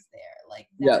bodies there. Like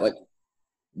Yeah, that, like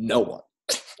no one.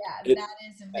 yeah, It, that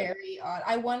is very odd.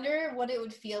 I wonder what it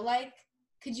would feel like.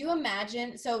 Could you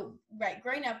imagine? So, right,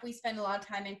 growing up, we spend a lot of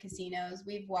time in casinos.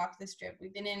 We've walked the strip.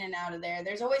 We've been in and out of there.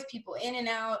 There's always people in and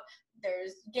out.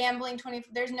 There's gambling 20.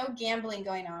 There's no gambling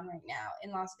going on right now in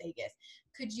Las Vegas.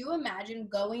 Could you imagine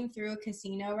going through a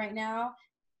casino right now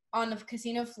on the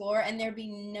casino floor and there be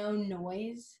no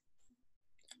noise?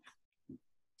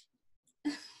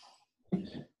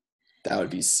 that would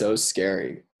be so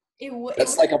scary. It would.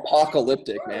 That's like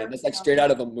apocalyptic, man. That's like straight out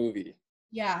of a movie.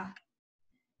 Yeah.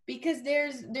 Because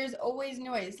there's always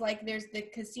noise. Like there's the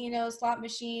casino slot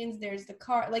machines, there's the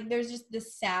car, like there's just the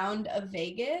sound of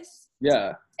Vegas.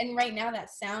 Yeah. And right now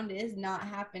that sound is not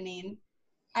happening.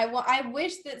 I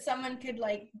wish that someone could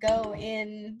like go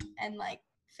in and like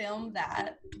film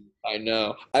that. I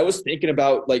know. I was thinking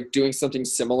about like doing something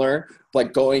similar,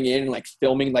 like going in and like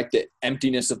filming like the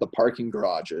emptiness of the parking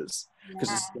garages. Because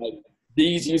Yeah. it's like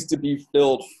these used to be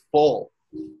filled full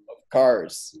of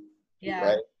cars, Yeah.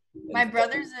 right? My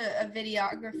brother's a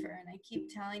videographer, and I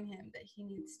keep telling him that he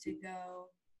needs to go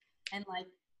and like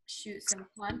shoot some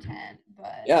content.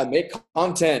 But Yeah, make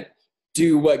content.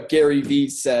 Do what Gary Vee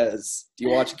says. Do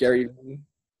you watch Gary Vee?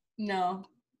 no,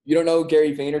 You don't know who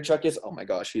Gary Vaynerchuk is? Oh my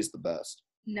gosh, he's the best.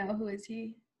 no, who is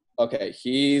he? Okay,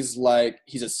 he's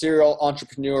a serial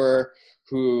entrepreneur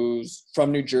who's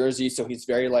from New Jersey, so he's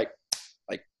very like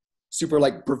super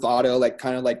like bravado, like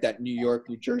kind of like that New York,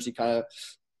 New Jersey kind of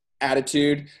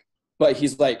attitude, but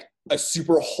he's like a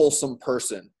super wholesome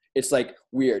person. It's like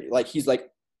weird. Like he's like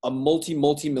a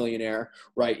multi-millionaire,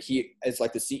 right? He is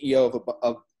like the CEO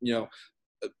of you know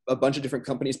a bunch of different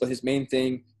companies, but his main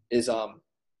thing is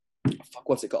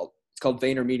what's it called? It's called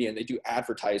VaynerMedia, and they do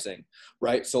advertising,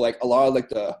 right? So like a lot of like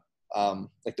the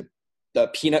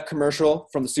peanut commercial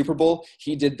from the Super Bowl,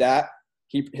 he did that.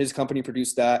 His company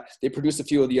produced that. They produced a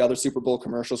few of the other Super Bowl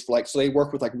commercials for so they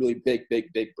work with like really big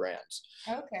brands.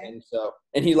 Okay.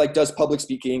 And he like does public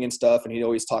speaking and stuff, and he's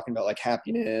always talking about like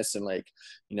happiness and like,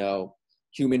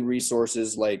 human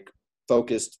resources, like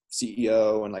focused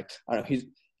CEO, and like, I don't know,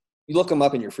 you look him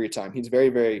up in your free time. He's a very,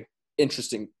 very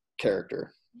interesting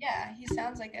character. Yeah, he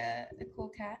sounds like a cool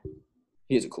cat.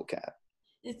 He is a cool cat.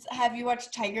 Have you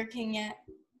watched Tiger King yet?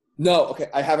 No, okay,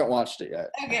 I haven't watched it yet.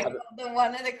 Okay, well, the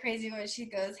one of the crazy ones, she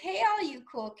goes, "Hey, all you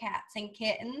cool cats and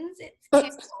kittens, it's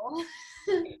Carol."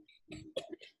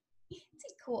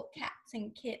 It's cool cats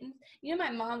and kittens. You know,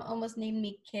 my mom almost named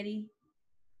me Kitty.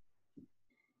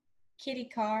 Kitty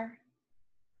Carr.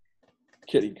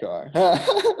 Kitty Carr.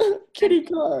 Kitty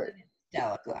Carr.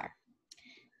 Stella Carr.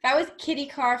 If I was Kitty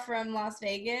Carr from Las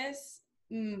Vegas,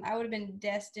 I would have been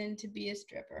destined to be a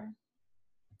stripper.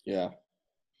 Yeah.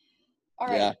 All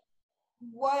right. Yeah.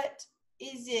 What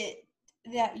is it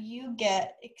that you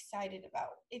get excited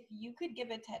about? If you could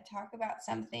give a TED Talk about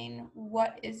something,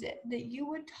 what is it that you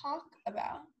would talk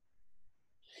about?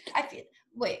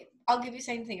 I'll give you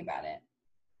something about it.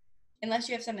 Unless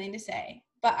you have something to say.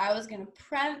 But I was going to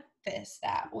preface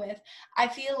that with, I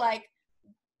feel like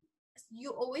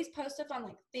you always post stuff on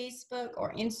like Facebook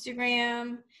or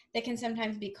Instagram that can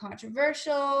sometimes be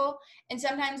controversial. And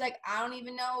sometimes like, I don't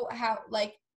even know how,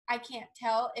 like, I can't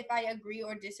tell if I agree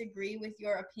or disagree with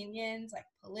your opinions, like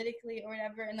politically or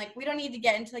whatever. And like, we don't need to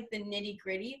get into like the nitty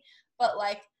gritty, but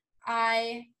like,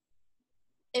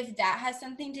 if that has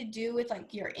something to do with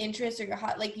like your interest or your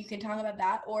hot, like you can talk about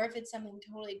that, or if it's something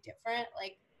totally different,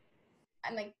 like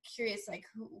I'm like curious, like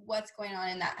what's going on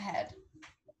in that head.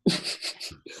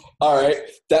 All right,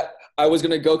 that I was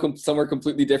gonna go somewhere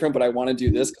completely different, but I want to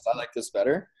do this because I like this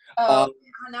better. Oh,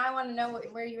 now I want to know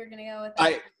where you were gonna go with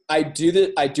that. I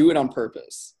do it on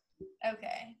purpose.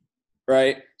 Okay.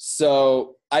 Right.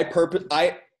 So I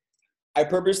purposely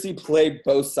play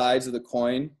both sides of the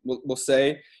coin. We'll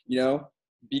say,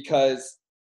 because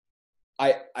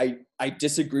I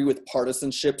disagree with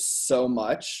partisanship so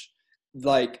much,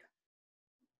 like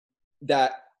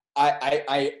that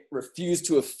I refuse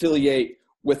to affiliate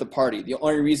with a party. The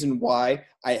only reason why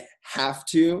I have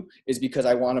to is because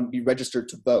I want to be registered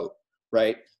to vote,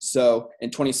 right? So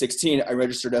in 2016, I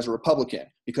registered as a Republican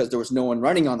because there was no one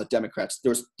running on the Democrats.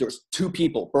 There was two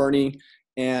people, Bernie,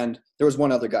 and there was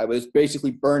one other guy, but it was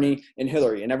basically Bernie and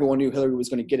Hillary, and everyone knew Hillary was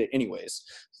going to get it anyways.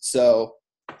 So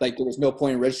like there was no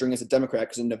point in registering as a Democrat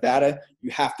because in Nevada, you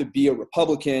have to be a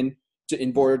Republican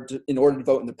in order to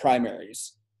vote in the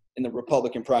primaries. In the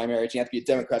Republican primaries, you have to be a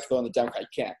Democrat to vote on the Democrat. You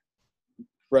can't.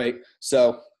 Right.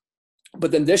 So,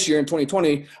 but then this year in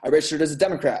 2020, I registered as a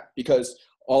Democrat because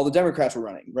all the Democrats were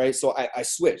running. Right. So I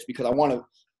switched because I want to,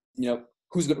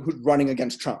 who's running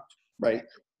against Trump. Right.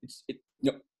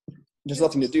 There's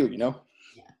nothing to do, Yeah.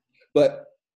 But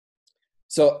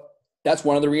so that's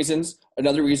one of the reasons.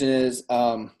 Another reason is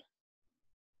I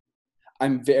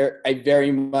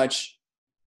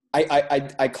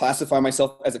classify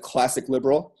myself as a classic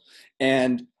liberal,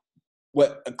 and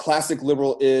what a classic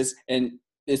liberal is, and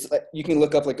it's like you can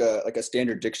look up like a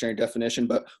standard dictionary definition,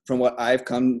 but from what I've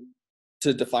come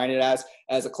to define it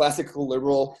as a classical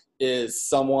liberal is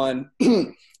someone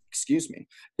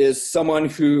is someone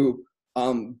who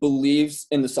believes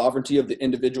in the sovereignty of the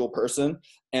individual person,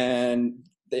 and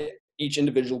each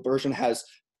individual person has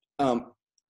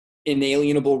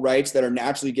inalienable rights that are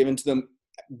naturally given to them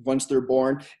once they're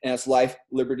born, and it's life,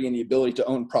 liberty, and the ability to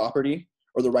own property,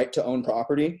 or the right to own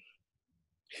property.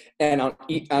 And on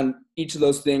each of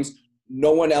those things,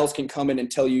 no one else can come in and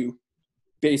tell you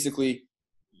basically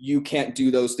you can't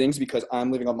do those things because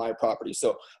I'm living on my property.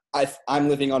 So I'm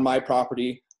living on my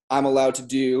property. I'm allowed to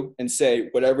do and say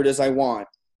whatever it is I want,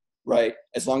 right?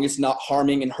 As long as it's not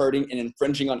harming and hurting and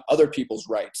infringing on other people's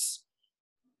rights,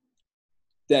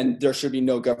 then there should be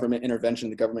no government intervention.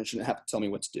 The government shouldn't have to tell me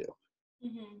what to do,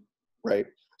 right?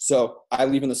 So I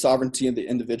believe in the sovereignty of the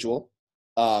individual.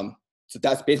 So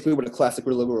that's basically what a classic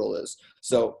liberal is.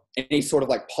 So any sort of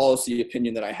like policy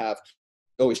opinion that I have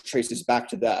always traces back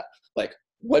to that. Like,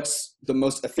 what's the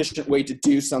most efficient way to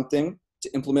do something,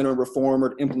 to implement a reform or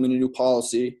to implement a new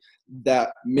policy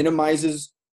that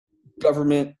minimizes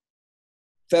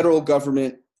federal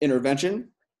government intervention,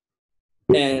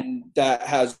 and that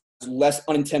has less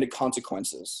unintended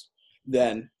consequences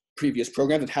than previous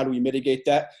programs, and how do we mitigate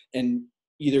that and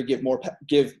either give more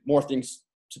things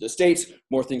to the states,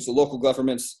 more things to local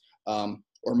governments,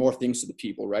 or more things to the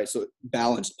people, right? So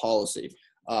balanced policy.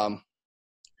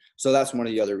 So that's one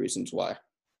of the other reasons why.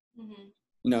 Do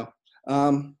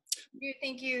you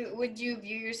think would you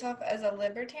view yourself as a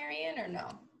libertarian or no?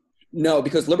 No,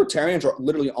 because libertarians are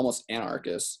literally almost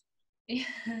anarchists.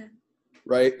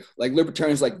 Right? Like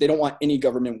libertarians, like they don't want any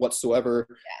government whatsoever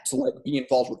to like be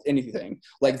involved with anything.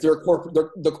 Like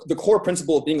the core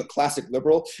principle of being a classic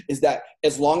liberal is that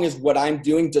as long as what I'm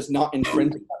doing does not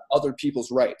infringe on other people's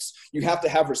rights, you have to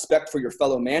have respect for your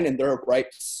fellow man and their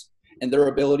rights and their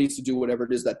abilities to do whatever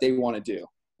it is that they want to do,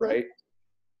 right?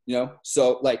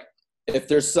 So like if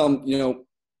there's some,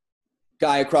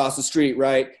 guy across the street,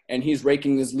 right, and he's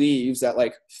raking his leaves at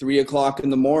like 3 o'clock in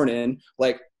the morning,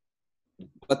 like,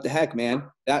 what the heck, man?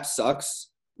 That sucks,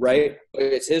 right? But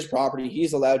it's his property.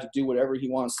 He's allowed to do whatever he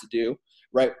wants to do,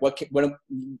 right?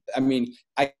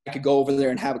 I could go over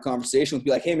there and have a conversation and be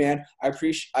like, hey, man, I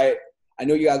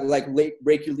know you got to like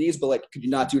rake your leaves, but like, could you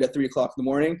not do it at 3 o'clock in the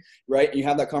morning, right? And you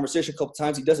have that conversation a couple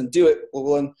times. He doesn't do it.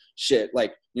 Well, then shit,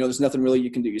 like, there's nothing really you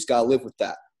can do. You just got to live with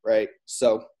that, right?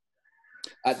 So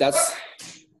that's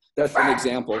an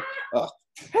example.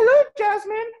 Hello,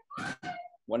 Jasmine.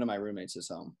 One of my roommates is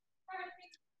home.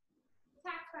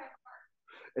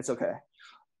 It's okay.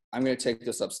 I'm going to take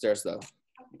this upstairs, though,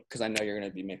 because I know you're going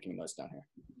to be making noise down here.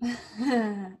 I'm not going to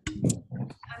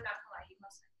let you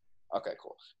listen. Okay,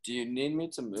 cool. Do you need me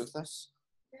to move this?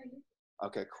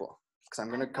 Okay, cool. Because I'm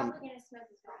going to come.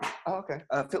 Oh, okay.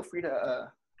 Feel free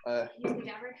to. Yeah,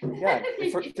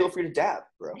 feel free to dab,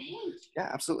 bro. Yeah,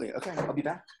 absolutely. Okay, I'll be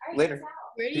back later.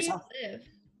 Where do you live?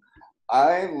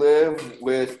 I live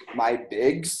with my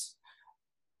bigs.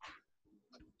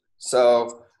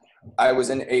 So I was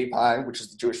in API, which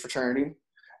is the Jewish fraternity,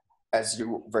 as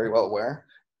you're very well aware.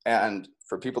 And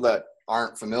for people that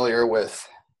aren't familiar with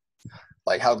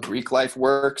like how Greek life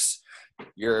works,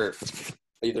 you're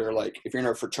either like, if you're in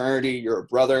a fraternity, you're a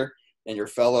brother, and your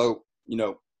fellow,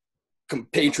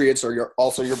 compatriots are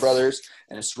also your brothers,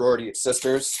 and a sorority, it's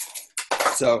sisters.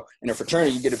 So in a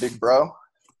fraternity, you get a big bro,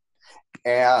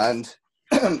 and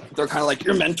they're kind of like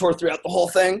your mentor throughout the whole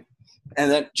thing.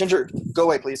 And then, Ginger, go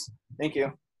away, please. Thank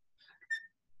you.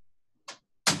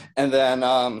 And then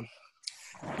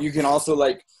you can also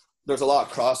like, there's a lot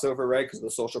of crossover, right? Because the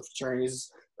social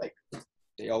fraternities, like,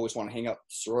 they always want to hang out with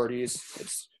sororities.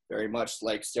 It's very much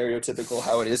like stereotypical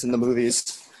how it is in the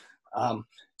movies.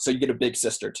 So you get a big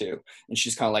sister too, and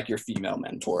she's kind of like your female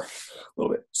mentor a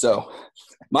little bit. So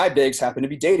my bigs happen to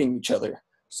be dating each other.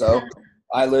 So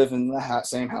I live in the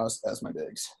same house as my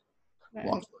bigs. Okay.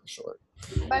 Long story short.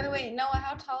 By the way, Noah,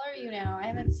 how tall are you now? I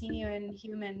haven't seen you in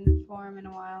human form in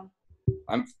a while.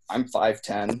 I'm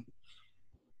 5'10".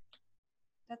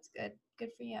 That's good.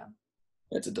 Good for you.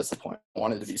 It's a disappointment. I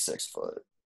wanted to be 6 foot.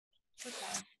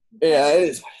 Okay. Yeah, it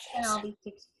is what it is. And I'll be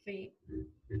 6 feet.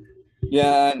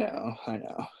 Yeah, I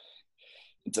know.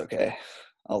 It's okay.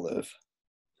 I'll live.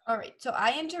 All right. So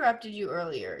I interrupted you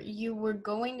earlier. You were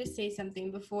going to say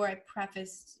something before I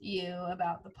prefaced you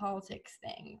about the politics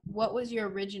thing. What was your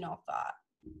original thought?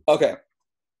 Okay.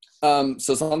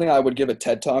 So something I would give a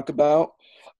TED Talk about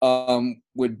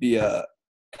would be kind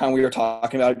of, we were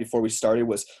talking about it before we started,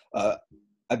 was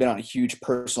I've been on a huge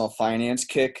personal finance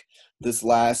kick this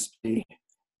last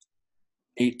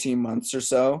 18 months or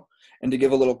so. And to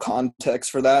give a little context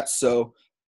for that, so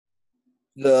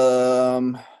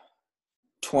the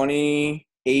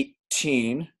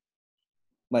 2018,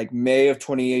 like May of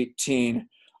 2018,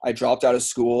 I dropped out of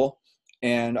school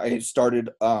and I started,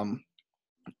 I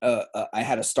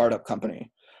had a startup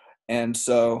company. And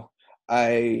so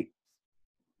I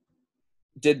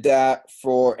did that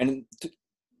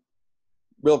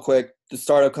real quick, the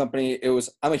startup company,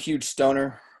 I'm a huge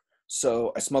stoner.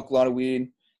 So I smoke a lot of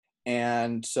weed.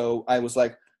 And so I was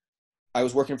like, I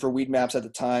was working for Weed Maps at the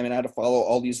time, and I had to follow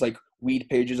all these like weed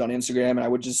pages on Instagram, and I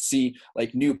would just see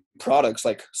like new products,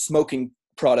 like smoking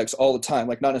products all the time,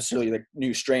 like not necessarily like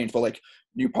new strains, but like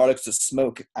new products to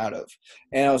smoke out of.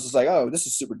 And I was just like, oh, this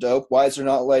is super dope. Why is there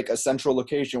not like a central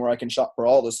location where I can shop for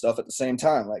all this stuff at the same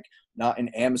time? Like not an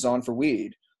Amazon for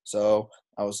weed. So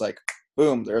I was like,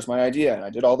 boom, there's my idea. And I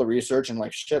did all the research and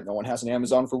like, shit, no one has an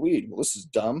Amazon for weed. Well, this is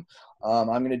dumb. I'm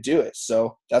going to do it.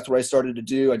 So that's what I started to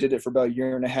do. I did it for about a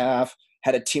year and a half,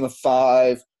 had a team of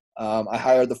 5. I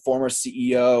hired the former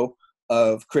CEO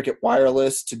of Cricket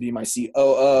Wireless to be my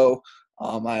COO.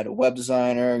 I had a web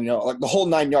designer, you know, like the whole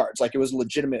 9 yards. Like it was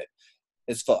legitimate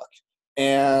as fuck.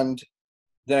 And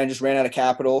then I just ran out of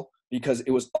capital because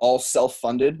it was all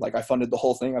self-funded. Like I funded the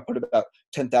whole thing. I put about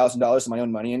 $10,000 of my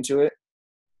own money into it.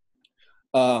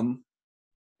 And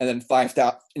then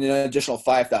an additional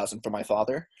 5,000 from my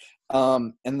father.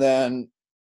 And then,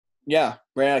 yeah,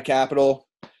 ran out of capital,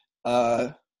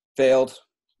 failed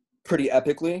pretty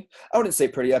epically. I wouldn't say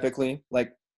pretty epically,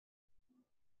 like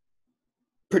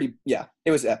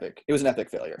it was epic. It was an epic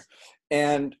failure.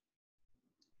 And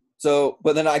so,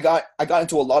 but then I got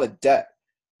into a lot of debt,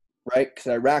 right? Because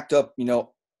I racked up, you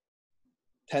know,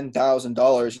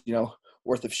 $10,000, you know,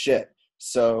 worth of shit.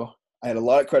 So I had a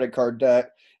lot of credit card debt,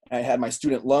 and I had my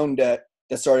student loan debt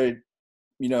that started,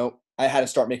 you know, I had to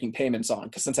start making payments on,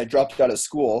 because since I dropped out of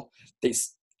school, they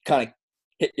kind of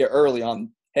hit you early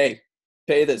on, hey,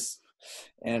 pay this.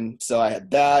 And so I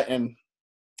had that, and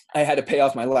I had to pay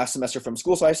off my last semester from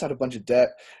school. So I just had a bunch of debt.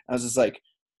 I was just like,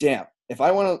 damn, if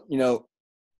I want to, you know,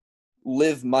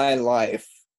 live my life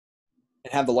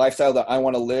and have the lifestyle that I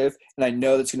want to live, and I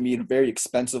know that's going to be a very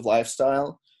expensive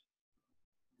lifestyle,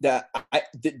 that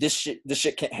this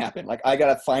shit can't happen. Like I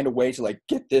got to find a way to like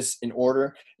get this in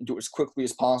order and do it as quickly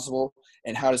as possible,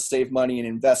 and how to save money and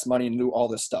invest money and do all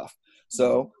this stuff.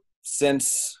 So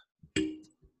since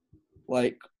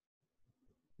like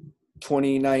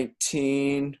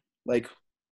 2019, like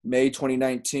May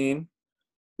 2019,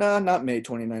 no, not May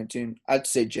 2019. I'd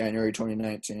say January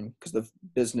 2019, because the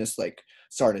business like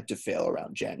started to fail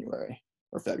around January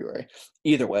or February.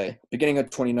 Either way, beginning of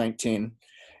 2019.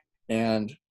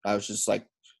 And I was just like,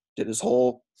 did this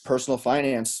whole personal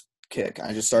finance kick.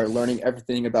 I just started learning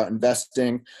everything about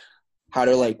investing, how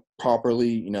to like properly,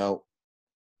 you know,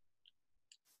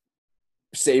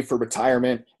 save for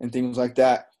retirement and things like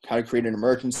that, how to create an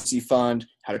emergency fund,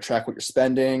 how to track what you're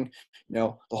spending, you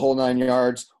know, the whole 9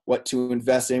 yards, what to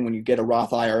invest in when you get a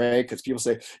Roth IRA. Because people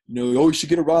say, you know, oh, you should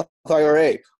get a Roth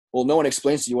IRA. Well, no one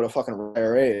explains to you what a fucking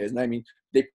IRA is. And I mean,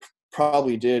 they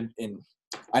probably did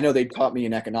I know they taught me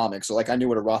in economics, so like I knew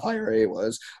what a Roth IRA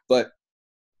was, but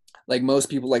like most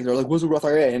people, like they're like, what's a Roth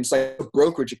IRA? And it's like a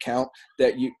brokerage account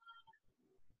that you,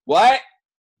 what?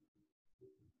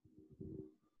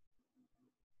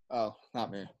 Oh,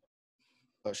 not me.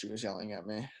 Oh, she was yelling at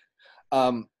me.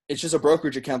 It's just a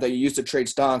brokerage account that you use to trade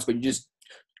stocks, but you just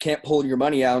can't pull your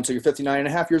money out until you're 59 and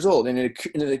a half years old, and it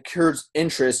accrues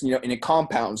interest, you know, and it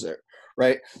compounds it.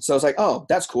 Right. So I was like, oh,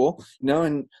 that's cool. You know,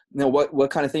 and you know,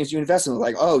 what kind of things do you invest in?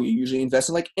 Like, oh, you usually invest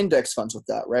in like index funds with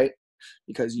that, right?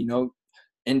 Because, you know,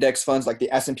 index funds like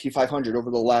the S&P 500 over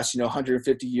the last, you know,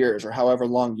 150 years or however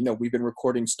long, you know, we've been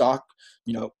recording stock,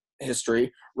 you know,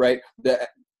 history, right? The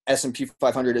S&P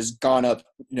 500 has gone up,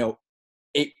 you know,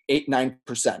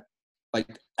 9%,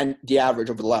 like, and the average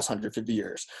over the last 150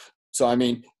 years. So, I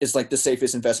mean, it's like the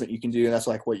safest investment you can do. And that's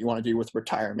like what you want to do with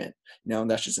retirement, you know,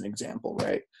 and that's just an example.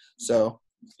 Right. So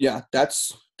yeah,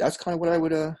 that's kind of what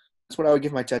that's what I would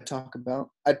give my TED talk about.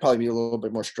 I'd probably be a little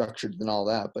bit more structured than all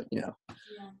that, but you know.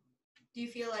 Yeah. Do you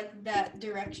feel like that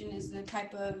direction is the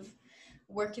type of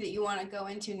work that you want to go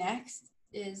into next,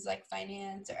 is like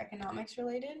finance or economics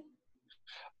related?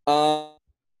 No,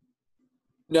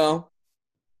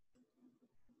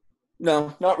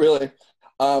 not really.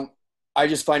 I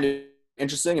just find it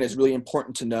interesting, and it's really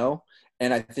important to know.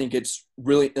 And I think it's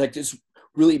really like this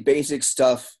really basic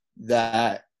stuff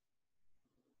that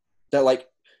like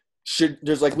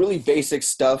there's like really basic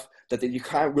stuff that you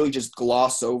can't really just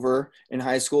gloss over in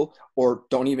high school, or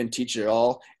don't even teach it at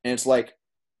all. And it's like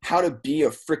how to be a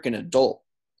freaking adult,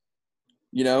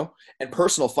 you know? And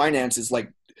personal finance is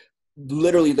like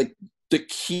literally like the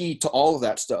key to all of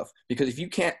that stuff. Because if you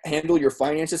can't handle your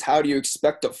finances, how do you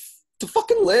expect to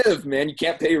fucking live, man? You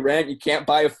can't pay rent, you can't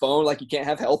buy a phone, like you can't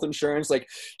have health insurance, like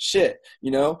shit,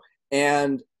 you know?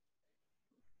 And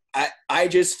I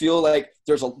just feel like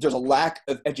there's a lack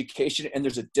of education, and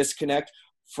there's a disconnect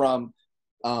from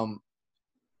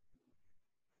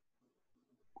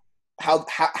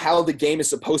how the game is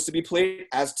supposed to be played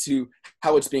as to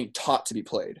how it's being taught to be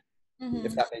played.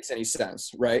 if that makes any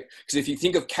sense, right? Because if you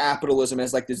think of capitalism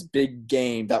as like this big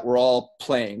game that we're all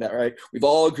playing, that right, we've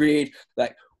all agreed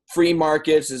that free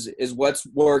markets is what's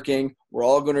working. We're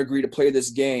all going to agree to play this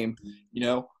game, you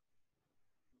know,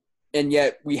 and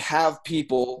yet we have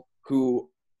people who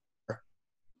are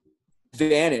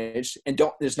advantaged and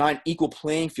there's not an equal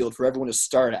playing field for everyone to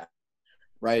start at,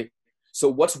 right? So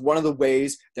what's one of the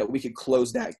ways that we could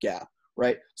close that gap,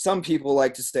 right? Some people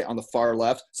like to say on the far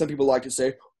left, some people like to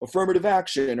say affirmative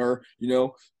action, or, you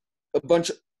know, a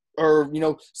bunch, or, you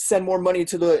know, send more money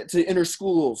to inner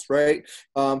schools, right?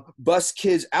 Bus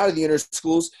kids out of the inner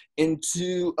schools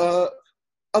into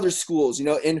other schools, you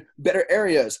know, in better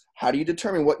areas. How do you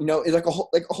determine what, you know, it's like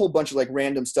a whole bunch of like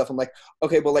random stuff. I'm like,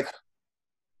 okay, but like,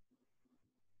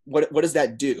 what does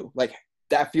that do? Like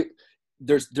that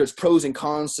there's pros and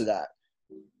cons to that.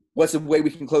 What's the way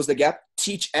we can close the gap?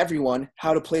 Teach everyone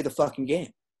how to play the fucking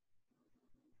game.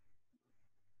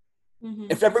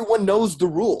 If everyone knows the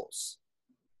rules,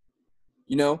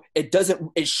 you know,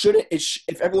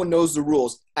 if everyone knows the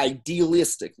rules,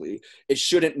 idealistically, it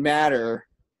shouldn't matter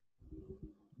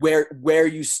where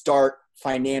you start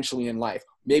financially in life.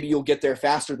 Maybe you'll get there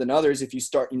faster than others if you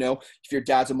start, you know, if your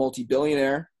dad's a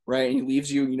multi-billionaire, right, and he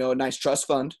leaves you, you know, a nice trust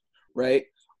fund, right?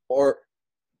 Or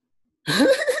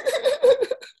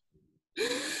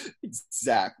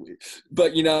exactly.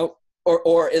 But, you know,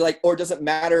 or does it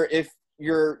matter if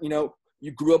you're, you know,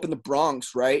 you grew up in the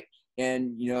Bronx, right?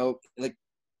 And, you know, like,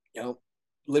 you know,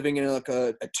 living in like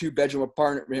a 2-bedroom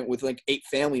apartment with like 8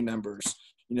 family members,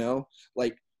 you know,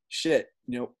 like shit,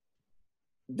 you know,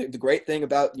 the great thing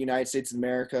about the United States of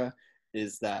America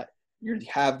is that you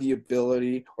have the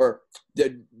ability, or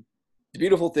the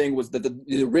beautiful thing was that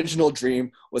the original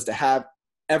dream was to have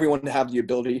everyone to have the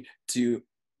ability to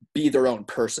be their own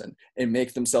person and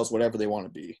make themselves whatever they want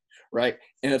to be, right?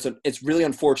 And it's really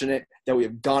unfortunate that we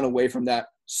have gone away from that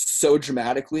so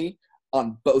dramatically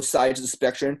on both sides of the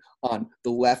spectrum, on the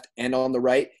left and on the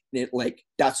right. And like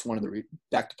that's one of the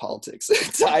back to politics,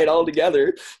 tie it all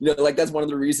together. You know, like that's one of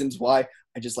the reasons why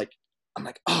I'm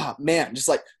like, oh man, just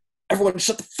like everyone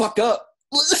shut the fuck up.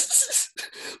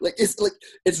 like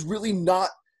it's really not.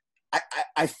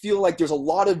 I feel like there's a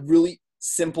lot of really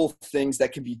simple things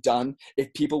that can be done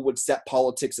if people would set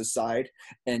politics aside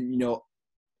and, you know,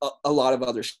 a lot of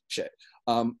other shit.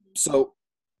 So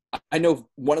I know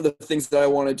one of the things that I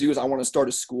want to do is I want to start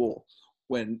a school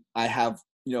when I have,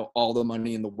 you know, all the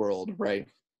money in the world, right?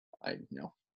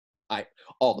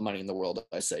 All the money in the world,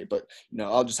 I say, but, you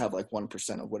know, I'll just have like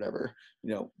 1% of whatever,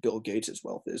 you know, Bill Gates'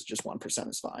 wealth is. Just 1%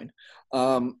 is fine.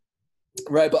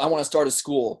 Right. But I want to start a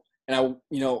school, and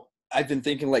I've been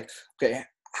thinking like, okay,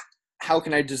 how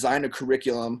can I design a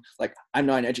curriculum? Like, I'm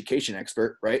not an education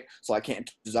expert, right? So I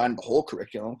can't design the whole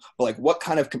curriculum, but like what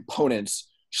kind of components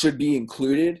should be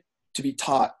included to be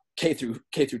taught K through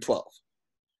 12,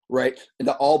 right? And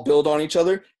that all build on each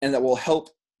other, and that will help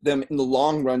them in the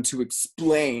long run to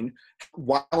explain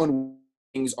why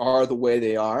things are the way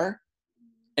they are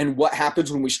and what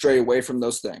happens when we stray away from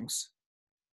those things.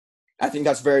 I think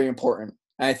that's very important.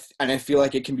 And I feel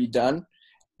like it can be done.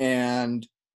 And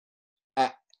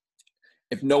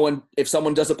if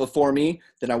someone does it before me,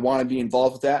 then I want to be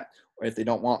involved with that. Or if they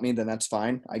don't want me, then that's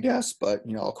fine, I guess. But,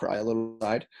 you know, I'll cry a little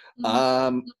side.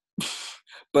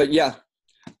 But yeah,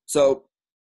 so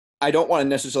I don't want to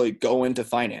necessarily go into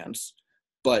finance,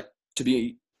 but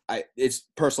it's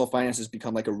personal finance has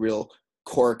become like a real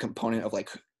core component of like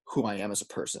who I am as a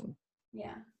person.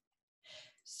 Yeah.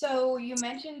 So you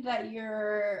mentioned that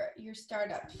your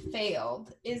startup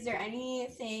failed. Is there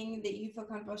anything that you feel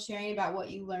comfortable sharing about what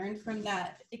you learned from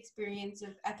that experience of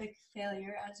epic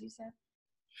failure, as you said?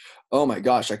 Oh my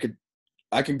gosh, I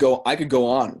could go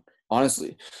on,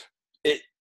 honestly.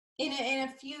 In a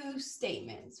few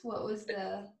statements, what was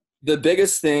the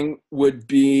biggest thing would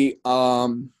be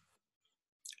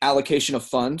allocation of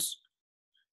funds.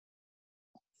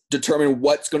 Determine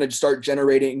what's going to start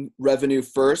generating revenue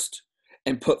first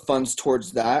and put funds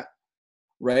towards that,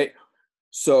 right?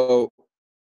 So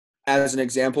as an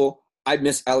example, I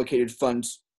misallocated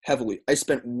funds heavily. I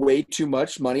spent way too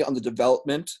much money on the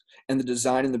development and the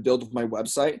design and the build of my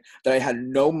website that I had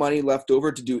no money left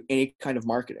over to do any kind of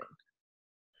marketing,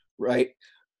 right?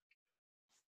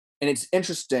 And it's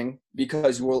interesting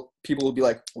because people will be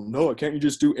like, well, no, can't you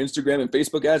just do Instagram and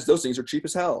Facebook ads? Those things are cheap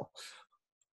as hell.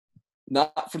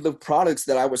 Not for the products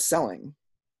that I was selling,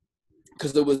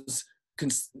 because it was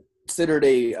considered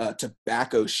a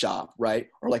tobacco shop, right?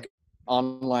 Or like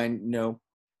online,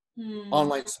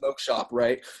 online smoke shop,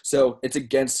 right? So it's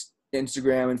against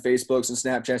Instagram and Facebook's and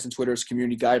Snapchats and Twitter's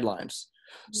community guidelines.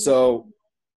 So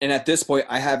and at this point,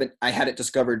 I hadn't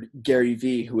discovered Gary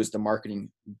Vee, who is the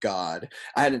marketing god.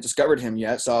 I hadn't discovered him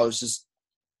yet, so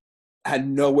I had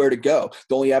nowhere to go.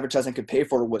 The only advertising I could pay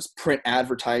for was print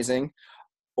advertising,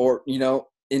 or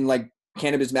in like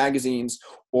cannabis magazines,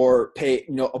 or pay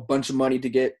a bunch of money to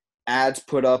get ads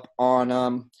put up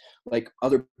on like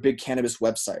other big cannabis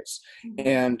websites. Mm-hmm.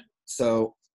 And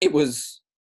so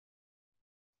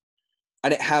I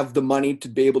didn't have the money to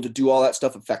be able to do all that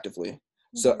stuff effectively.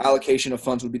 So allocation of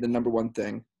funds would be the number one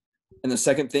thing. And the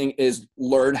second thing is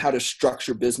learn how to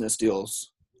structure business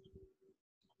deals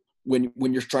when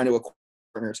you're trying to acquire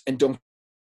partners, and don't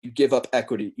give up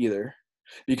equity either.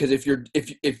 Because if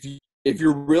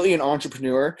you're really an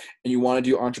entrepreneur and you want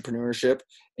to do entrepreneurship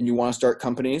and you want to start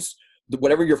companies,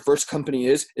 whatever your first company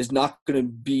is not going to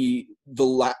be the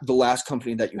last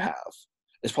company that you have.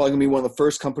 It's probably going to be one of the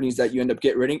first companies that you end up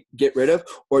get rid of,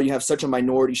 or you have such a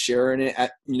minority share in it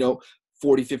at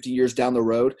 40, 50 years down the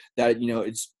road that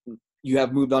you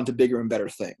have moved on to bigger and better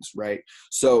things, right?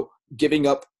 So giving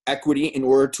up equity in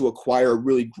order to acquire a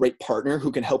really great partner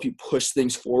who can help you push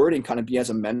things forward and kind of be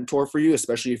as a mentor for you,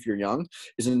 especially if you're young,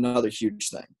 is another huge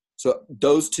thing. So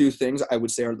those two things I would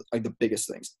say are like the biggest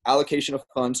things. Allocation of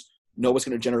funds, know what's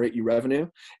going to generate you revenue,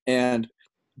 and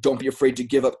don't be afraid to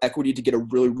give up equity to get a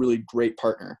really, really great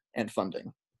partner and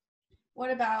funding. What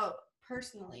about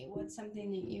personally? What's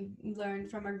something that you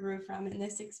learned from or grew from in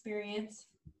this experience?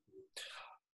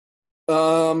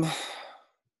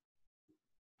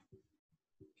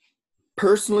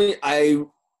 Personally,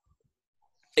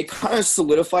 it kind of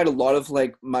solidified a lot of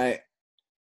like my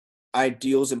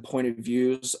ideals and point of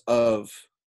views of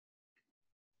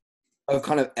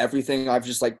kind of everything I've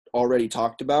just like already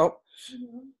talked about.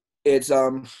 Mm-hmm. It's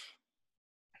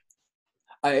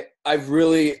it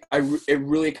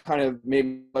really kind of made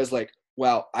me, I was like,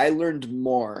 wow, I learned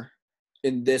more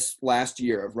in this last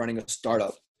year of running a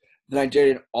startup than I did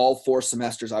in all 4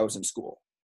 semesters I was in school.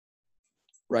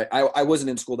 Right. I wasn't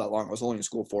in school that long. I was only in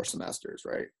school 4 semesters.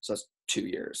 Right. So that's 2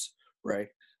 years. Right.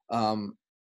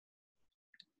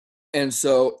 And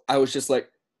so I was just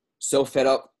like so fed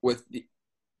up with the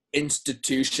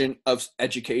institution of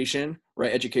education,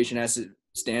 right? Education as it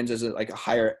stands as a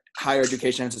higher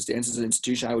education as it stands as an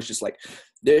institution. I was just like,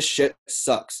 this shit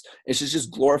sucks. It's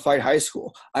just glorified high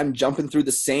school. I'm jumping through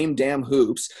the same damn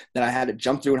hoops that I had to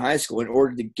jump through in high school in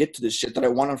order to get to this shit that I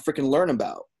want to freaking learn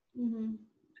about. Mm-hmm.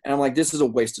 And I'm like, this is a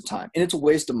waste of time, and it's a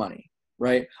waste of money,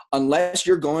 right? Unless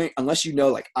you know,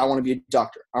 like, I want to be a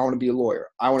doctor, I want to be a lawyer,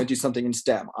 I want to do something in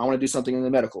STEM, I want to do something in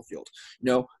the medical field,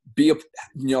 have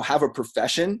a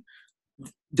profession,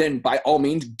 then by all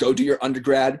means go do your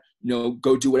undergrad,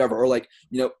 go do whatever. Or like,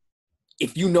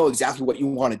 if you know exactly what you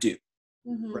want to do,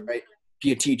 mm-hmm. right?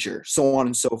 Be a teacher, so on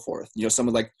and so forth.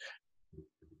 Someone like,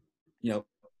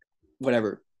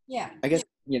 whatever. Yeah. I guess,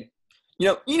 you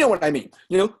know what I mean,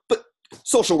 but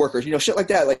social workers, shit like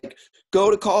that, like go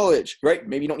to college, right?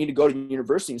 Maybe you don't need to go to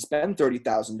university and spend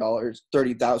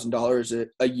 $30,000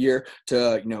 a year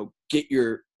to, get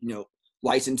your,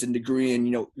 license and degree and,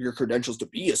 your credentials to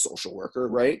be a social worker,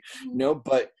 right? Mm-hmm.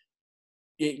 But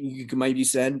you might be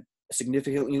said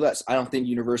significantly less. I don't think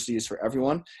university is for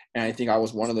everyone. And I think I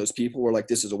was one of those people where like,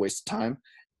 this is a waste of time.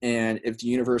 And if the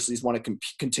universities want to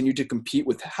continue to compete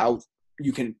with how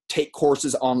you can take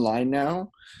courses online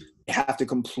now, have to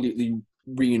completely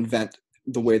reinvent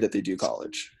the way that they do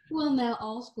college. Well, now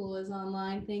all school is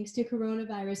online thanks to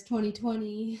coronavirus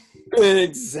 2020.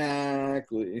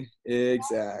 Exactly.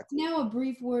 Now a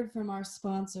brief word from our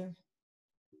sponsor.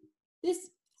 This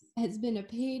has been a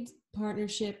paid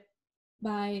partnership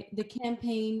by the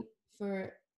Campaign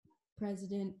for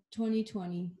President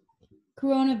 2020.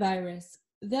 Coronavirus.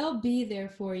 They'll be there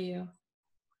for you.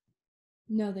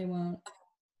 No, they won't.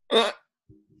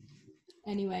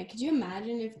 Anyway, could you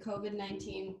imagine if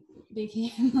COVID-19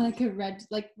 became like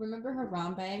remember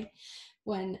Harambe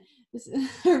when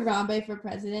Harambe for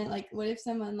president? Like, what if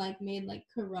someone like made like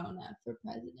Corona for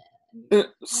president?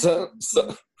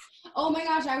 Oh my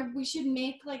gosh, we should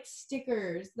make like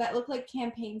stickers that look like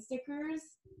campaign stickers.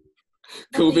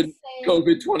 COVID 2020.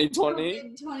 COVID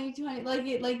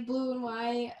 2020, like blue and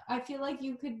white. I feel like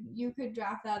you could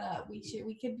draft that up. We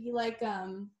could be like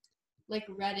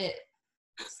Reddit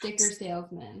sticker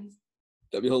salesman.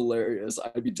 That'd be hilarious.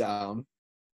 I'd be down.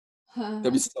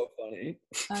 That'd be so funny.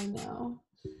 I know.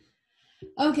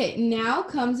 Okay, now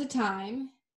comes a time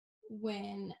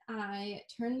when I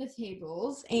turn the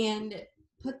tables and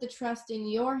put the trust in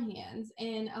your hands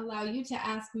and allow you to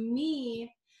ask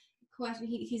me question.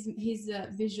 He's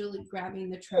visually grabbing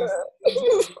the trust.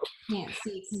 Can't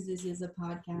see because this is a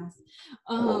podcast.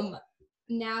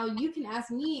 now you can ask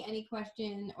me any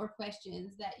question or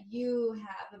questions that you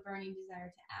have a burning desire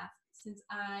to ask, since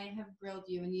I have grilled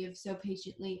you and you have so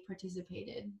patiently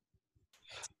participated.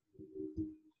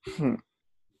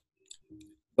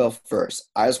 Well, first,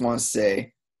 I just want to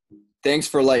say thanks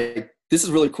for this is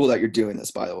really cool that you're doing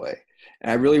this, by the way. And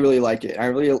I really, really like it. I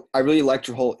really liked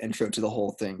your whole intro to the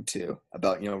whole thing too,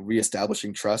 about,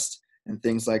 reestablishing trust and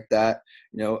things like that,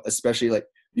 especially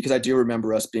because I do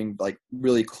remember us being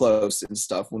really close and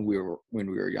stuff when we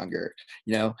were younger,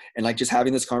 and just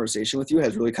having this conversation with you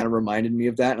has really kind of reminded me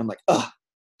of that. And I'm like, oh,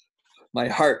 my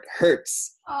heart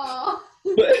hurts. Oh.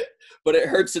 but it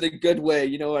hurts in a good way.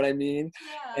 You know what I mean?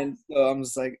 Yeah. And so I'm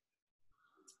just like,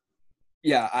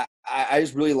 yeah, I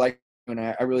just really like, and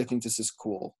I really think this is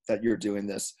cool that you're doing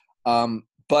this.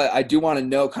 But I do want to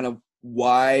know kind of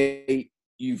why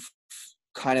you've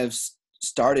kind of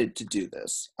started to do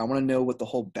this. I want to know what the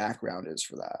whole background is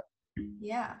for that.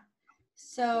 Yeah.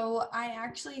 So I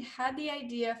actually had the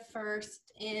idea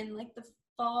first in the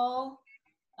fall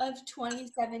of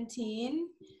 2017.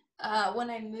 When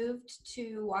I moved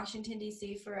to Washington,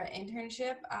 D.C. for an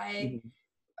internship,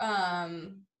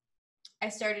 I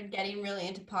started getting really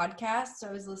into podcasts. So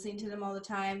I was listening to them all the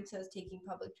time. So I was taking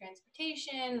public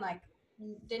transportation,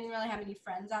 didn't really have any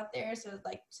friends out there. So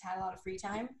just had a lot of free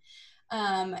time.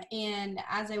 And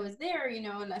as I was there,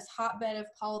 in this hotbed of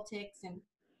politics and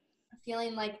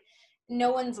feeling like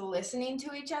no one's listening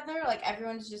to each other,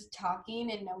 everyone's just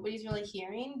talking and nobody's really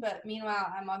hearing. But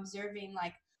meanwhile, I'm observing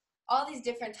all these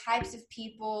different types of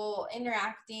people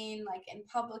interacting in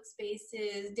public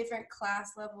spaces, different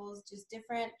class levels, just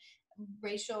different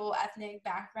racial, ethnic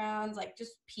backgrounds,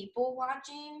 just people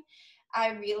watching.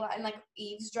 I realized, and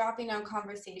eavesdropping on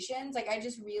conversations, I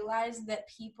just realized that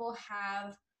people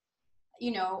have,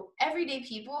 everyday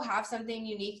people have something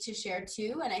unique to share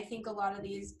too. And I think a lot of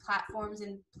these platforms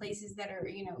and places that are,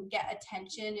 get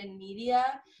attention in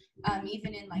media,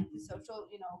 even in the social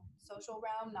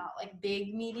realm, not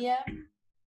big media,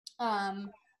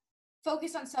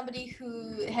 focus on somebody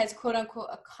who has quote unquote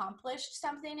accomplished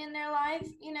something in their life,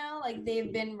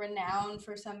 they've been renowned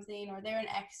for something, or they're an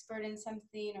expert in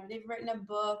something, or they've written a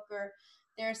book, or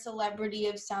they're a celebrity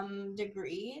of some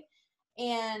degree.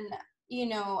 And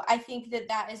I think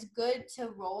that is good to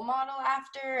role model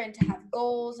after and to have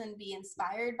goals and be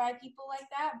inspired by people like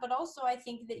that. But also I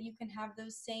think that you can have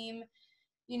those same,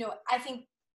 I think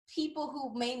people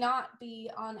who may not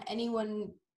be on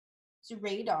anyone's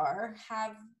radar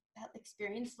have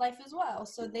experienced life as well.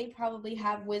 So they probably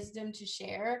have wisdom to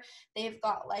share. They've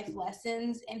got life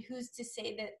lessons. And who's to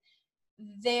say that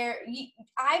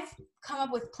I've come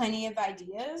up with plenty of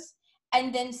ideas,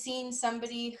 and then seeing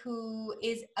somebody who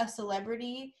is a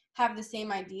celebrity have the same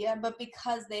idea, but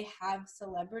because they have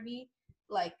celebrity,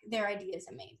 their idea is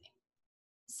amazing.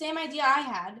 Same idea I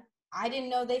had, I didn't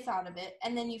know they thought of it,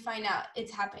 and then you find out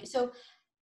it's happening. So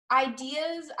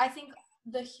ideas, I think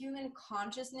the human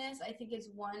consciousness, I think, is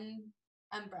one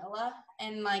umbrella,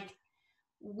 and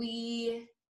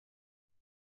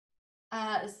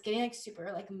it's getting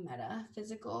super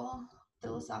metaphysical,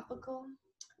 philosophical,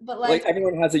 but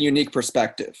everyone has a unique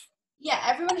perspective. Yeah,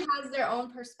 everyone has their own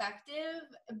perspective,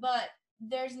 but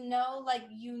there's no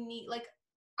unique,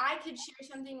 I could share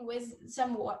something with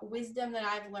some wisdom that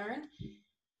I've learned.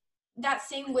 That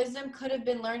same wisdom could have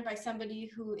been learned by somebody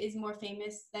who is more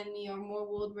famous than me or more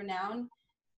world renowned,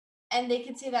 and they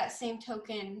could say that same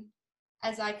token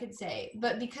as I could say,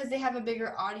 but because they have a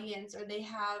bigger audience or they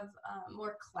have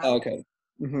more clout, okay.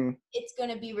 Mm-hmm. It's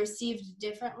going to be received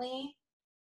differently.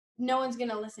 No one's going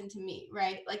to listen to me,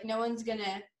 right? No one's going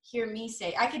to hear me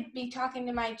say. I could be talking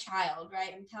to my child,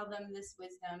 right, and tell them this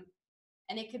wisdom,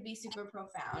 and it could be super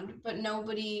profound, but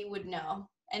nobody would know.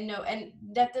 And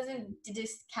that doesn't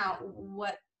discount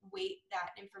what weight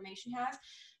that information has.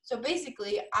 So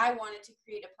basically, I wanted to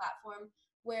create a platform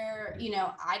where,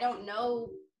 I don't know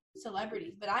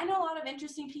celebrities, but I know a lot of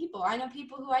interesting people. I know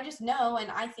people who I just know, and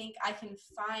I think I can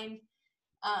find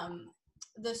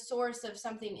the source of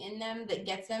something in them that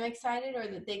gets them excited, or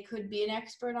that they could be an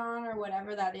expert on, or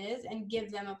whatever that is, and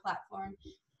give them a platform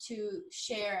to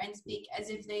share and speak as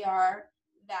if they are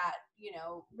that,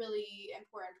 really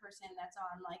important person that's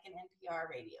on an NPR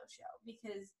radio show,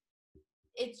 because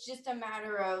it's just a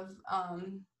matter of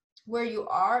where you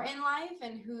are in life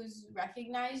and who's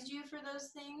recognized you for those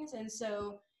things. And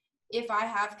so if I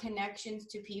have connections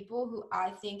to people who I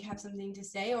think have something to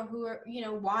say, or who are,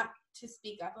 want to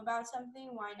speak up about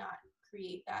something, why not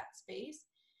create that space?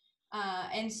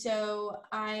 And so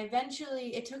I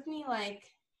eventually, it took me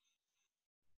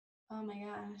oh my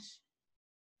gosh,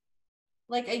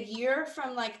 a year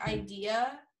from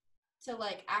idea to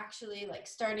like actually like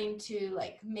starting to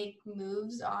like make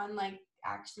moves on like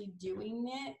actually doing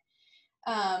it.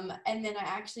 And then I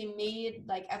actually made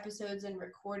like episodes and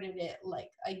recorded it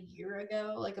like a year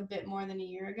ago, like a bit more than a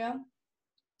year ago.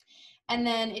 And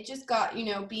then it just got,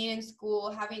 being in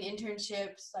school, having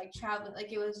internships, like traveling,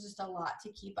 like it was just a lot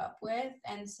to keep up with.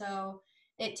 And so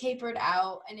it tapered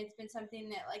out, and it's been something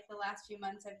that like the last few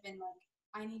months I've been like,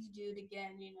 I need to do it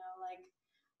again, like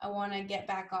I want to get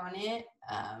back on it.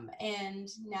 And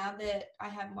now that I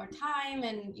have more time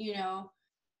and,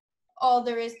 all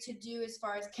there is to do as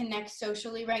far as connect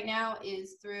socially right now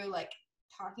is through like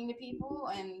talking to people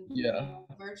and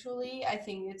virtually, I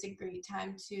think it's a great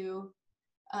time to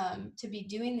be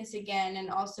doing this again, and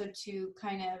also to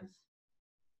kind of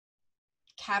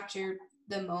capture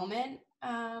the moment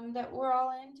that we're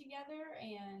all in together.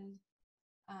 And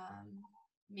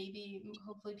maybe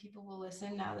hopefully people will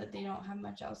listen now that they don't have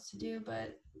much else to do,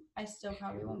 but I still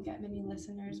probably won't get many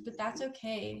listeners, but that's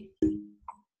okay.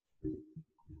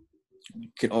 You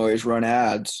can always run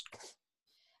ads.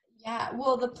 Yeah,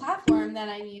 well, the platform that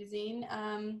I'm using,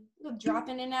 we'll drop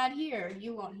in an ad here.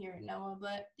 You won't hear it, Noah,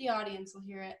 but the audience will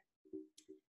hear it.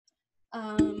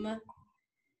 And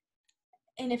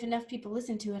if enough people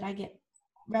listen to it, I get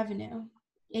revenue,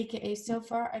 aka so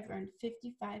far I've earned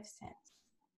 55 cents.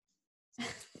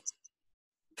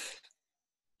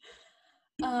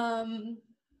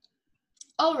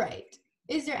 All right.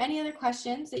 Is there any other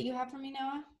questions that you have for me,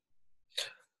 Noah?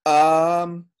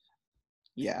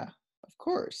 Yeah, of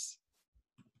course.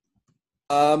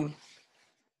 What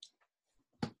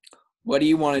do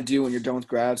you want to do when you're done with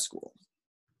grad school?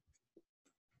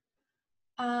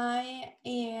 I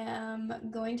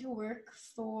am going to work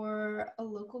for a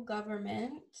local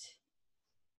government.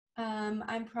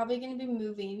 I'm probably going to be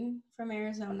moving from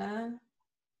Arizona,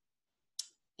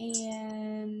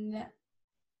 and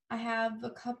I have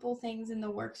a couple things in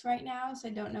the works right now, so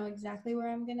I don't know exactly where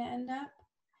I'm going to end up.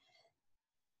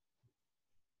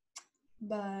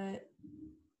 But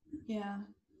yeah.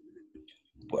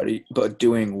 But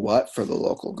doing what for the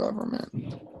local government?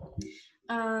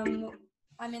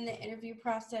 I'm in the interview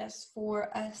process for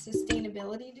a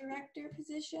sustainability director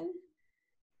position.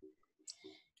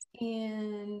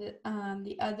 And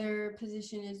the other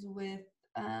position is with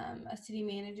a city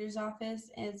manager's office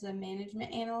as a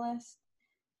management analyst.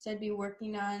 So I'd be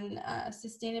working on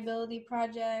sustainability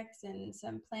projects and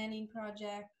some planning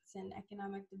projects and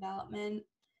economic development.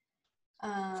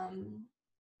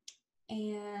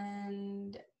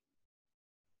 And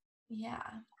yeah.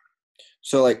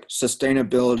 So like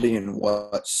sustainability in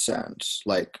what sense?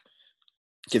 Like,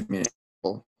 give me an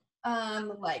example.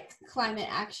 Like climate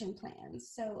action plans.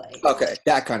 So like. Okay,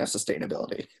 that kind of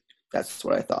sustainability. That's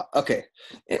what I thought. Okay,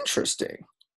 interesting.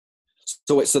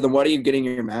 So then what are you getting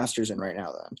your master's in right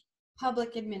now then?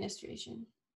 Public administration.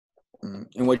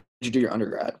 And what did you do your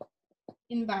undergrad?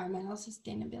 Environmental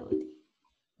sustainability.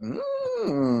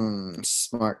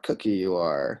 Smart cookie you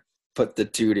are. Put the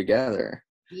two together.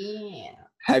 Yeah.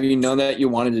 Have you known that you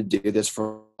wanted to do this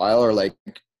for a while, or like,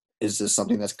 is this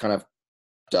something that's kind of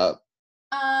up?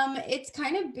 It's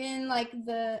kind of been like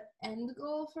the end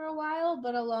goal for a while,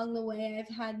 but along the way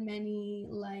I've had many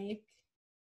like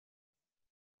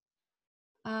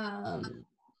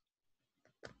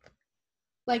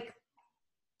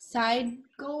side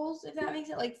goals, if that makes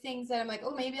it, like things that I'm like,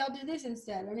 oh, maybe I'll do this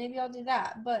instead, or maybe I'll do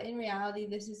that. But in reality,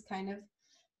 this is kind of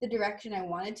the direction I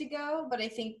wanted to go. But I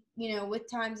think,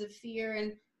 with times of fear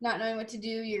and not knowing what to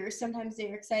do, sometimes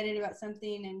you're excited about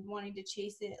something and wanting to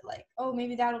chase it, like, oh,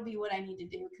 maybe that'll be what I need to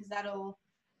do because that'll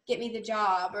get me the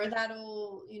job, or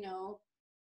that'll,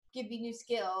 give me new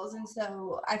skills. And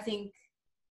so I think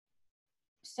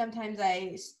sometimes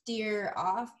I steer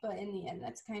off, but in the end,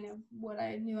 that's kind of what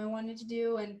I knew I wanted to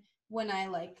do. And when I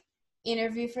like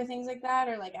interview for things like that,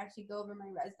 or like actually go over my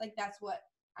like that's what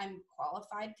I'm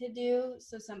qualified to do.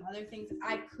 So some other things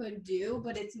I could do,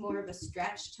 but it's more of a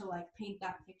stretch to like paint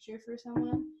that picture for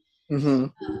someone.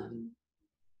 So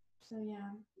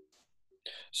yeah.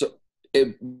 So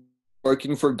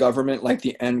working for government like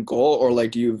the end goal, or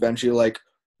like do you eventually like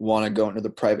want to go into the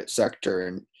private sector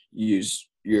and use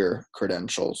your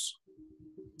credentials?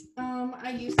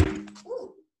 I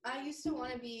used to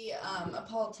want to be a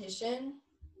politician.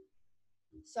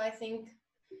 So I think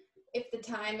if the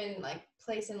time and like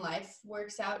place in life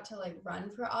works out to like run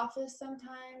for office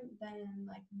sometime, then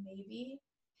like maybe.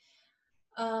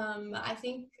 I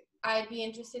think I'd be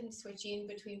interested in switching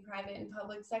between private and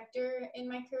public sector in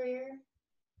my career.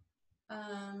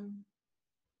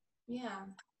 Yeah.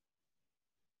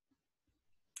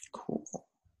 Cool.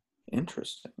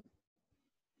 Interesting.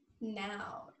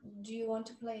 Now, do you want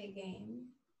to play a game?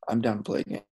 I'm down to play a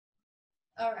game.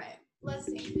 All right. Let's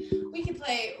see. We can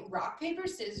play rock, paper,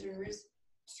 scissors,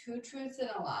 two truths and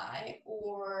a lie,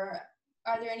 or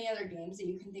are there any other games that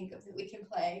you can think of that we can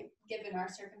play given our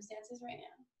circumstances right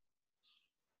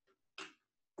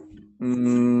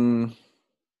now?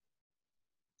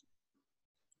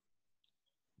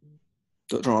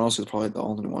 Those are honestly probably the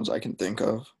only ones I can think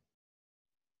of.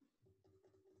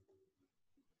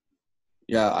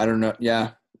 Yeah, I don't know.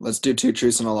 Yeah, let's do two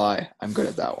truths and a lie. I'm good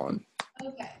at that one.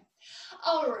 Okay.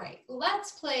 All right.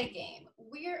 Let's play a game.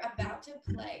 We're about to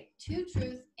play two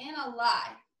truths and a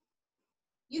lie.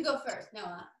 You go first,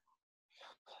 Noah.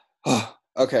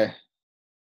 Okay.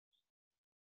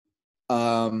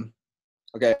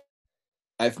 Okay.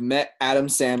 I've met Adam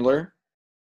Sandler.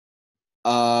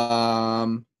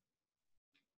 I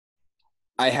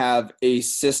have a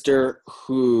sister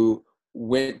who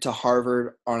went to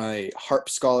Harvard on a harp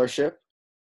scholarship.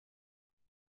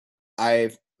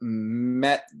 I've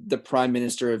met the Prime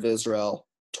Minister of Israel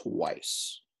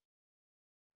twice.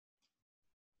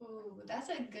 Ooh, that's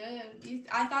a good.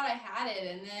 I thought I had it,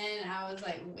 and then I was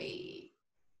like, wait.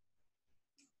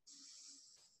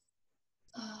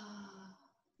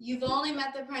 You've only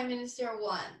met the Prime Minister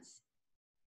once.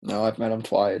 No, I've met him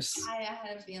twice. I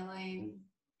had a feeling.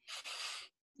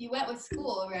 You went with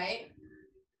school, right?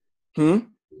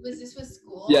 Was this with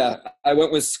school? Yeah, I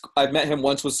met him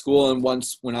once with school and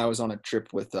once when I was on a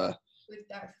trip with our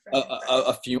friend,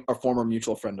 a former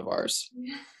mutual friend of ours,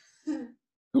 who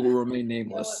will remain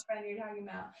nameless. I know what friend you're talking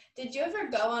about. Did you ever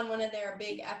go on one of their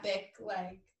big epic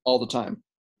all the time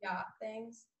yacht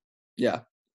things? Yeah,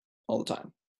 all the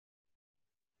time.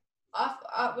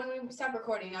 When we stop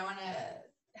recording, I want to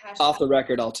off the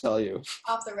record. I'll tell you.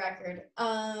 Off the record.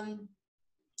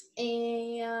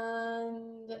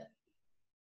 And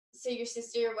so your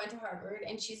sister went to Harvard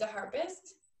and she's a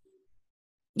harpist?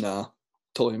 No,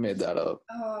 totally made that up.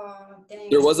 Oh, dang.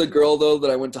 There was a girl, though, that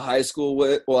I went to high school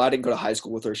with. Well, I didn't go to high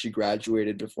school with her. She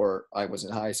graduated before I was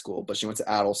in high school, but she went to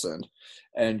Adelson,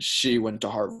 and she went to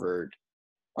Harvard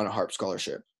on a harp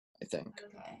scholarship, I think.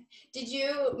 Okay. Did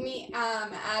you meet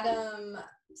Adam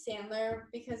Sandler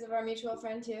because of our mutual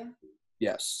friend, too?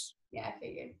 Yes. Yeah, I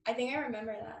figured. I think I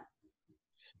remember that.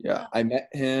 Yeah, I met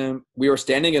him. We were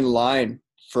standing in line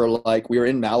for we were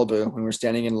in Malibu, and we were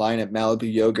standing in line at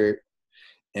Malibu Yogurt,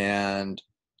 and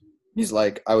he's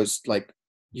like,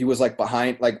 he was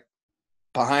behind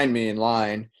me in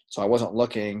line, so I wasn't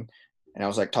looking, and I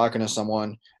was like talking to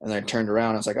someone, and then I turned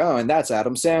around, and I was like, oh, and that's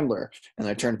Adam Sandler, and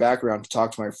I turned back around to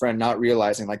talk to my friend, not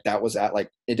realizing that was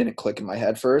it didn't click in my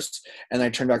head first, and then I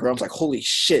turned back around, I was like, holy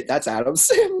shit, that's Adam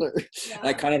Sandler. Yeah. And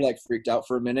I kind of freaked out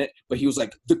for a minute, but he was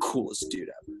like the coolest dude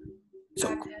ever.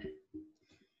 So cool.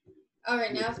 All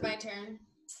right, now it's my turn.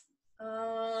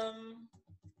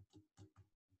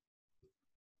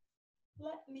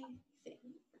 Let me think.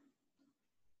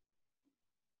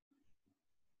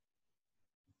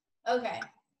 Okay.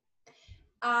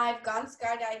 I've gone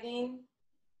skydiving.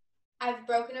 I've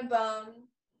broken a bone.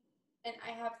 And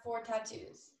I have 4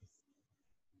 tattoos.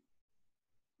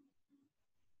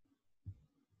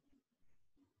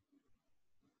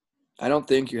 I don't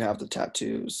think you have the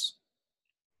tattoos.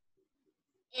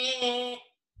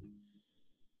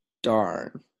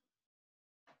 Darn.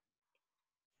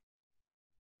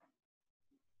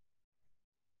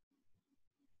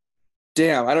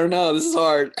 Damn, I don't know. This is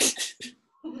hard.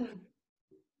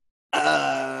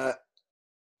 I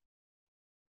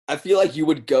feel like you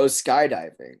would go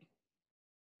skydiving.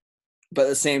 But at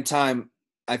the same time,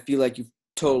 I feel like you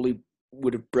totally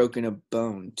would have broken a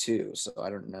bone too. So I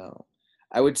don't know.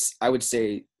 I would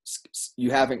say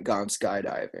you haven't gone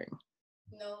skydiving.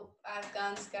 Nope, I've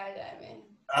gone skydiving.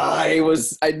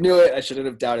 I knew it. I shouldn't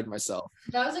have doubted myself.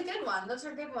 That was a good one. Those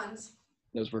are good ones.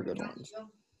 Those were good ones.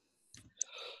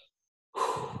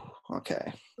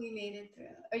 Okay. We made it through.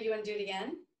 Oh, you want to do it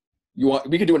again?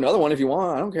 We could do another one if you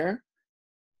want. I don't care.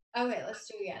 Okay, let's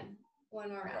do it again. One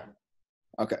more round.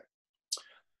 Okay.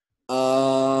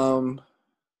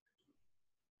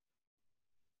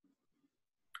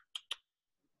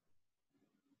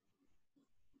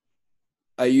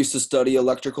 I used to study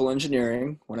electrical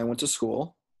engineering when I went to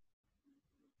school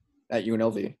at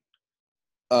UNLV.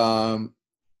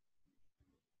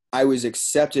 I was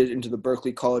accepted into the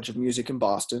Berklee College of Music in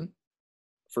Boston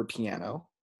for piano.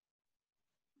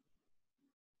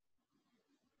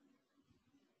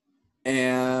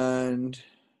 And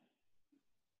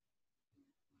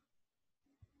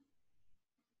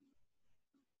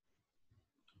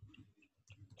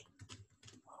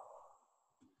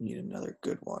need another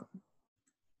good one.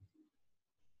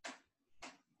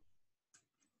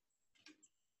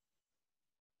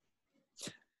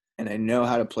 And I know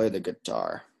how to play the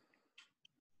guitar.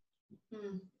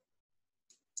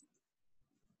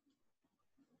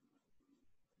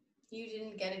 You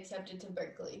didn't get accepted to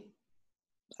Berkeley.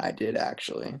 I did,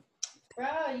 actually.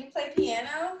 Bro, you play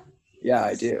piano? Yeah,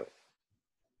 I do.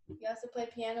 You have to play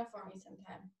piano for me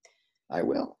sometime. I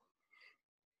will.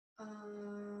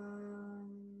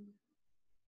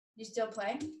 You still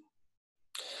play?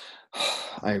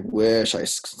 I wish I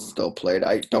still played.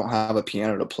 I don't have a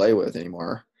piano to play with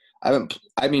anymore. I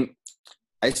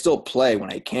still play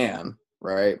when I can,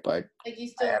 right? But like you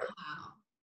still know how.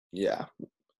 Yeah.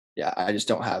 Yeah, I just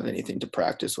don't have anything to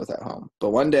practice with at home.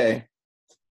 But one day.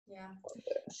 Yeah.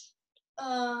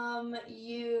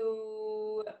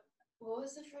 What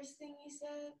was the first thing you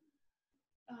said?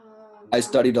 I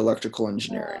studied electrical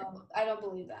engineering. I don't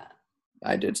believe that.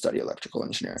 I did study electrical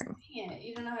engineering.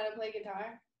 You don't know how to play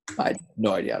guitar? I had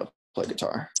no idea how to play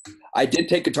guitar. I did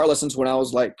take guitar lessons when I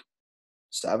was like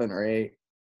 7 or 8.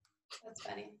 That's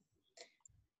funny.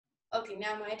 Okay,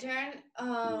 now my turn.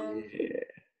 Yeah.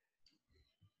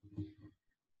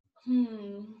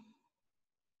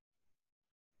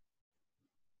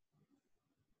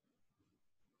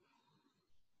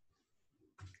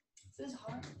 This is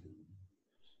hard.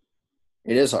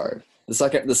 It is hard.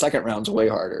 The second round's way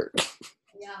harder.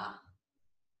 Yeah.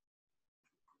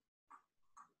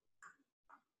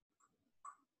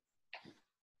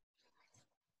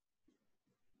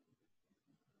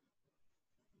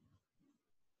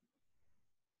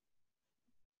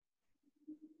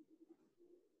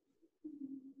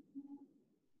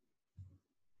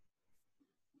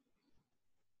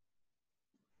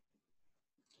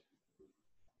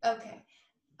 Okay.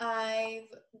 I've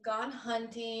gone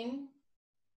hunting.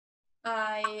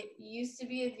 I used to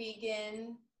be a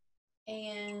vegan,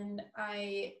 and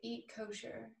I eat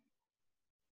kosher.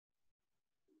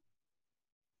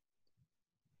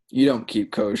 You don't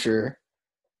keep kosher.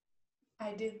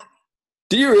 I do.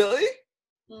 Do you really?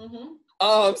 Mm-hmm.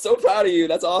 Oh, I'm so proud of you.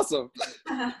 That's awesome.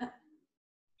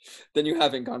 Then you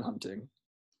haven't gone hunting.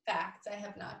 Facts. I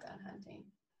have not gone hunting.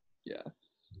 Yeah.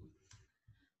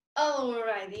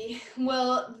 Alrighty.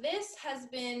 Well, this has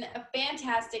been a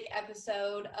fantastic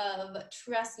episode of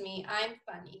Trust Me, I'm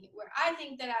Funny, where I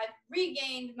think that I've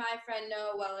regained my friend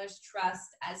Noah Weller's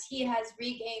trust as he has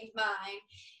regained mine.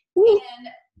 Woo. And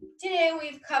today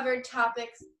we've covered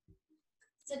topics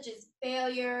such as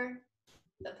failure,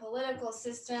 the political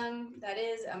system that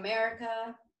is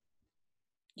America,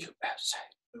 USA,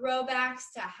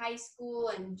 throwbacks to high school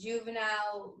and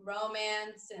juvenile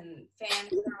romance and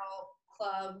fangirl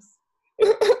clubs,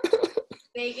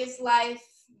 Vegas life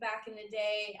back in the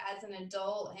day as an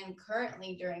adult and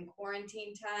currently during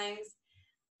quarantine times,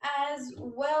 as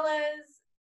well as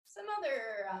some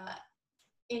other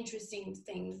interesting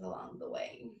things along the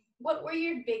way. What were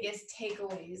your biggest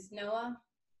takeaways, Noah?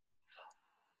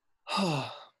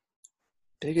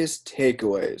 Biggest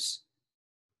takeaways.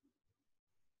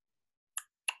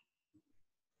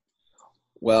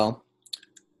 Well,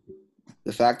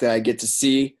 the fact that I get to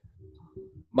see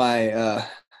my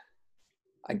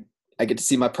I get to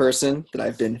see my person that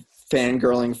I've been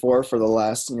fangirling for the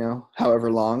last,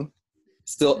 however long.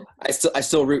 I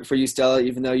still root for you, Stella,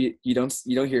 even though you don't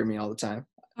hear me all the time.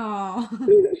 Oh.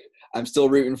 I'm still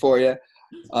rooting for you.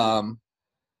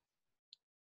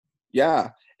 Yeah,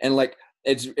 and like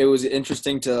it was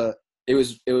interesting it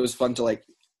was fun to like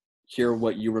hear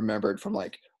what you remembered from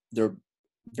like the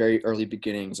very early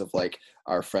beginnings of like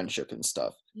our friendship and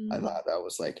stuff. Mm-hmm. I thought that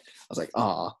was like, I was like,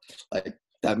 like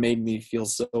that made me feel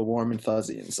so warm and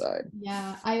fuzzy inside.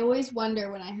 Yeah, I always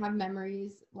wonder when I have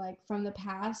memories like from the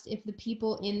past, if the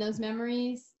people in those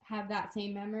memories have that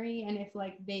same memory, and if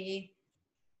like they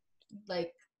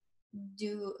like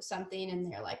do something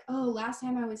and they're like, oh, last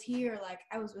time I was here, like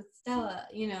I was with Stella,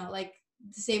 like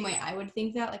the same way I would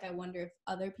think that. Like I wonder if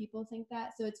other people think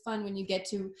that. So it's fun when you get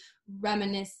to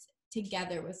reminisce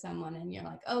together with someone and you're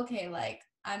like, okay, like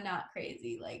I'm not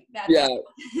crazy, like that's yeah.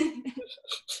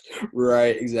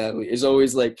 Right, exactly. It's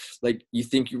always like you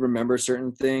think you remember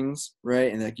certain things,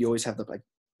 right? And like you always have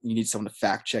you need someone to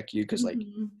fact check you because like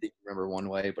you remember one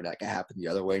way, but like it happened the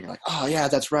other way, and you're like, oh yeah,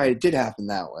 that's right, it did happen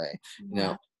that way.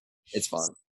 Yeah. It's fun.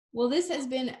 Well, this has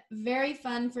been very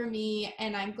fun for me,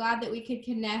 and I'm glad that we could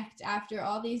connect after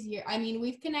all these years. I mean,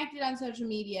 we've connected on social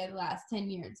media the last 10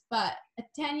 years, but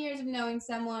 10 years of knowing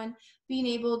someone, being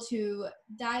able to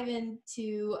dive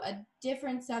into a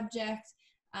different subject,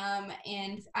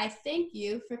 and I thank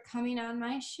you for coming on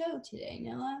my show today,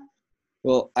 Noah.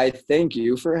 Well, I thank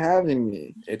you for having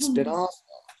me. It's been awesome.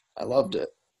 I loved it.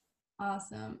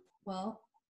 Awesome. Well,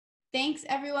 Thanks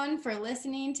everyone for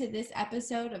listening to this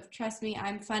episode of Trust Me,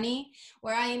 I'm Funny,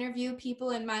 where I interview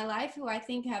people in my life who I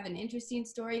think have an interesting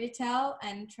story to tell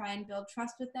and try and build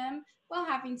trust with them while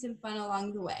having some fun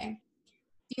along the way.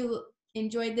 If you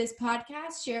enjoyed this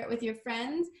podcast, share it with your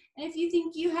friends. And if you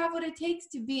think you have what it takes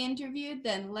to be interviewed,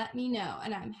 then let me know,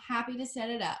 and I'm happy to set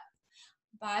it up.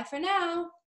 Bye for now.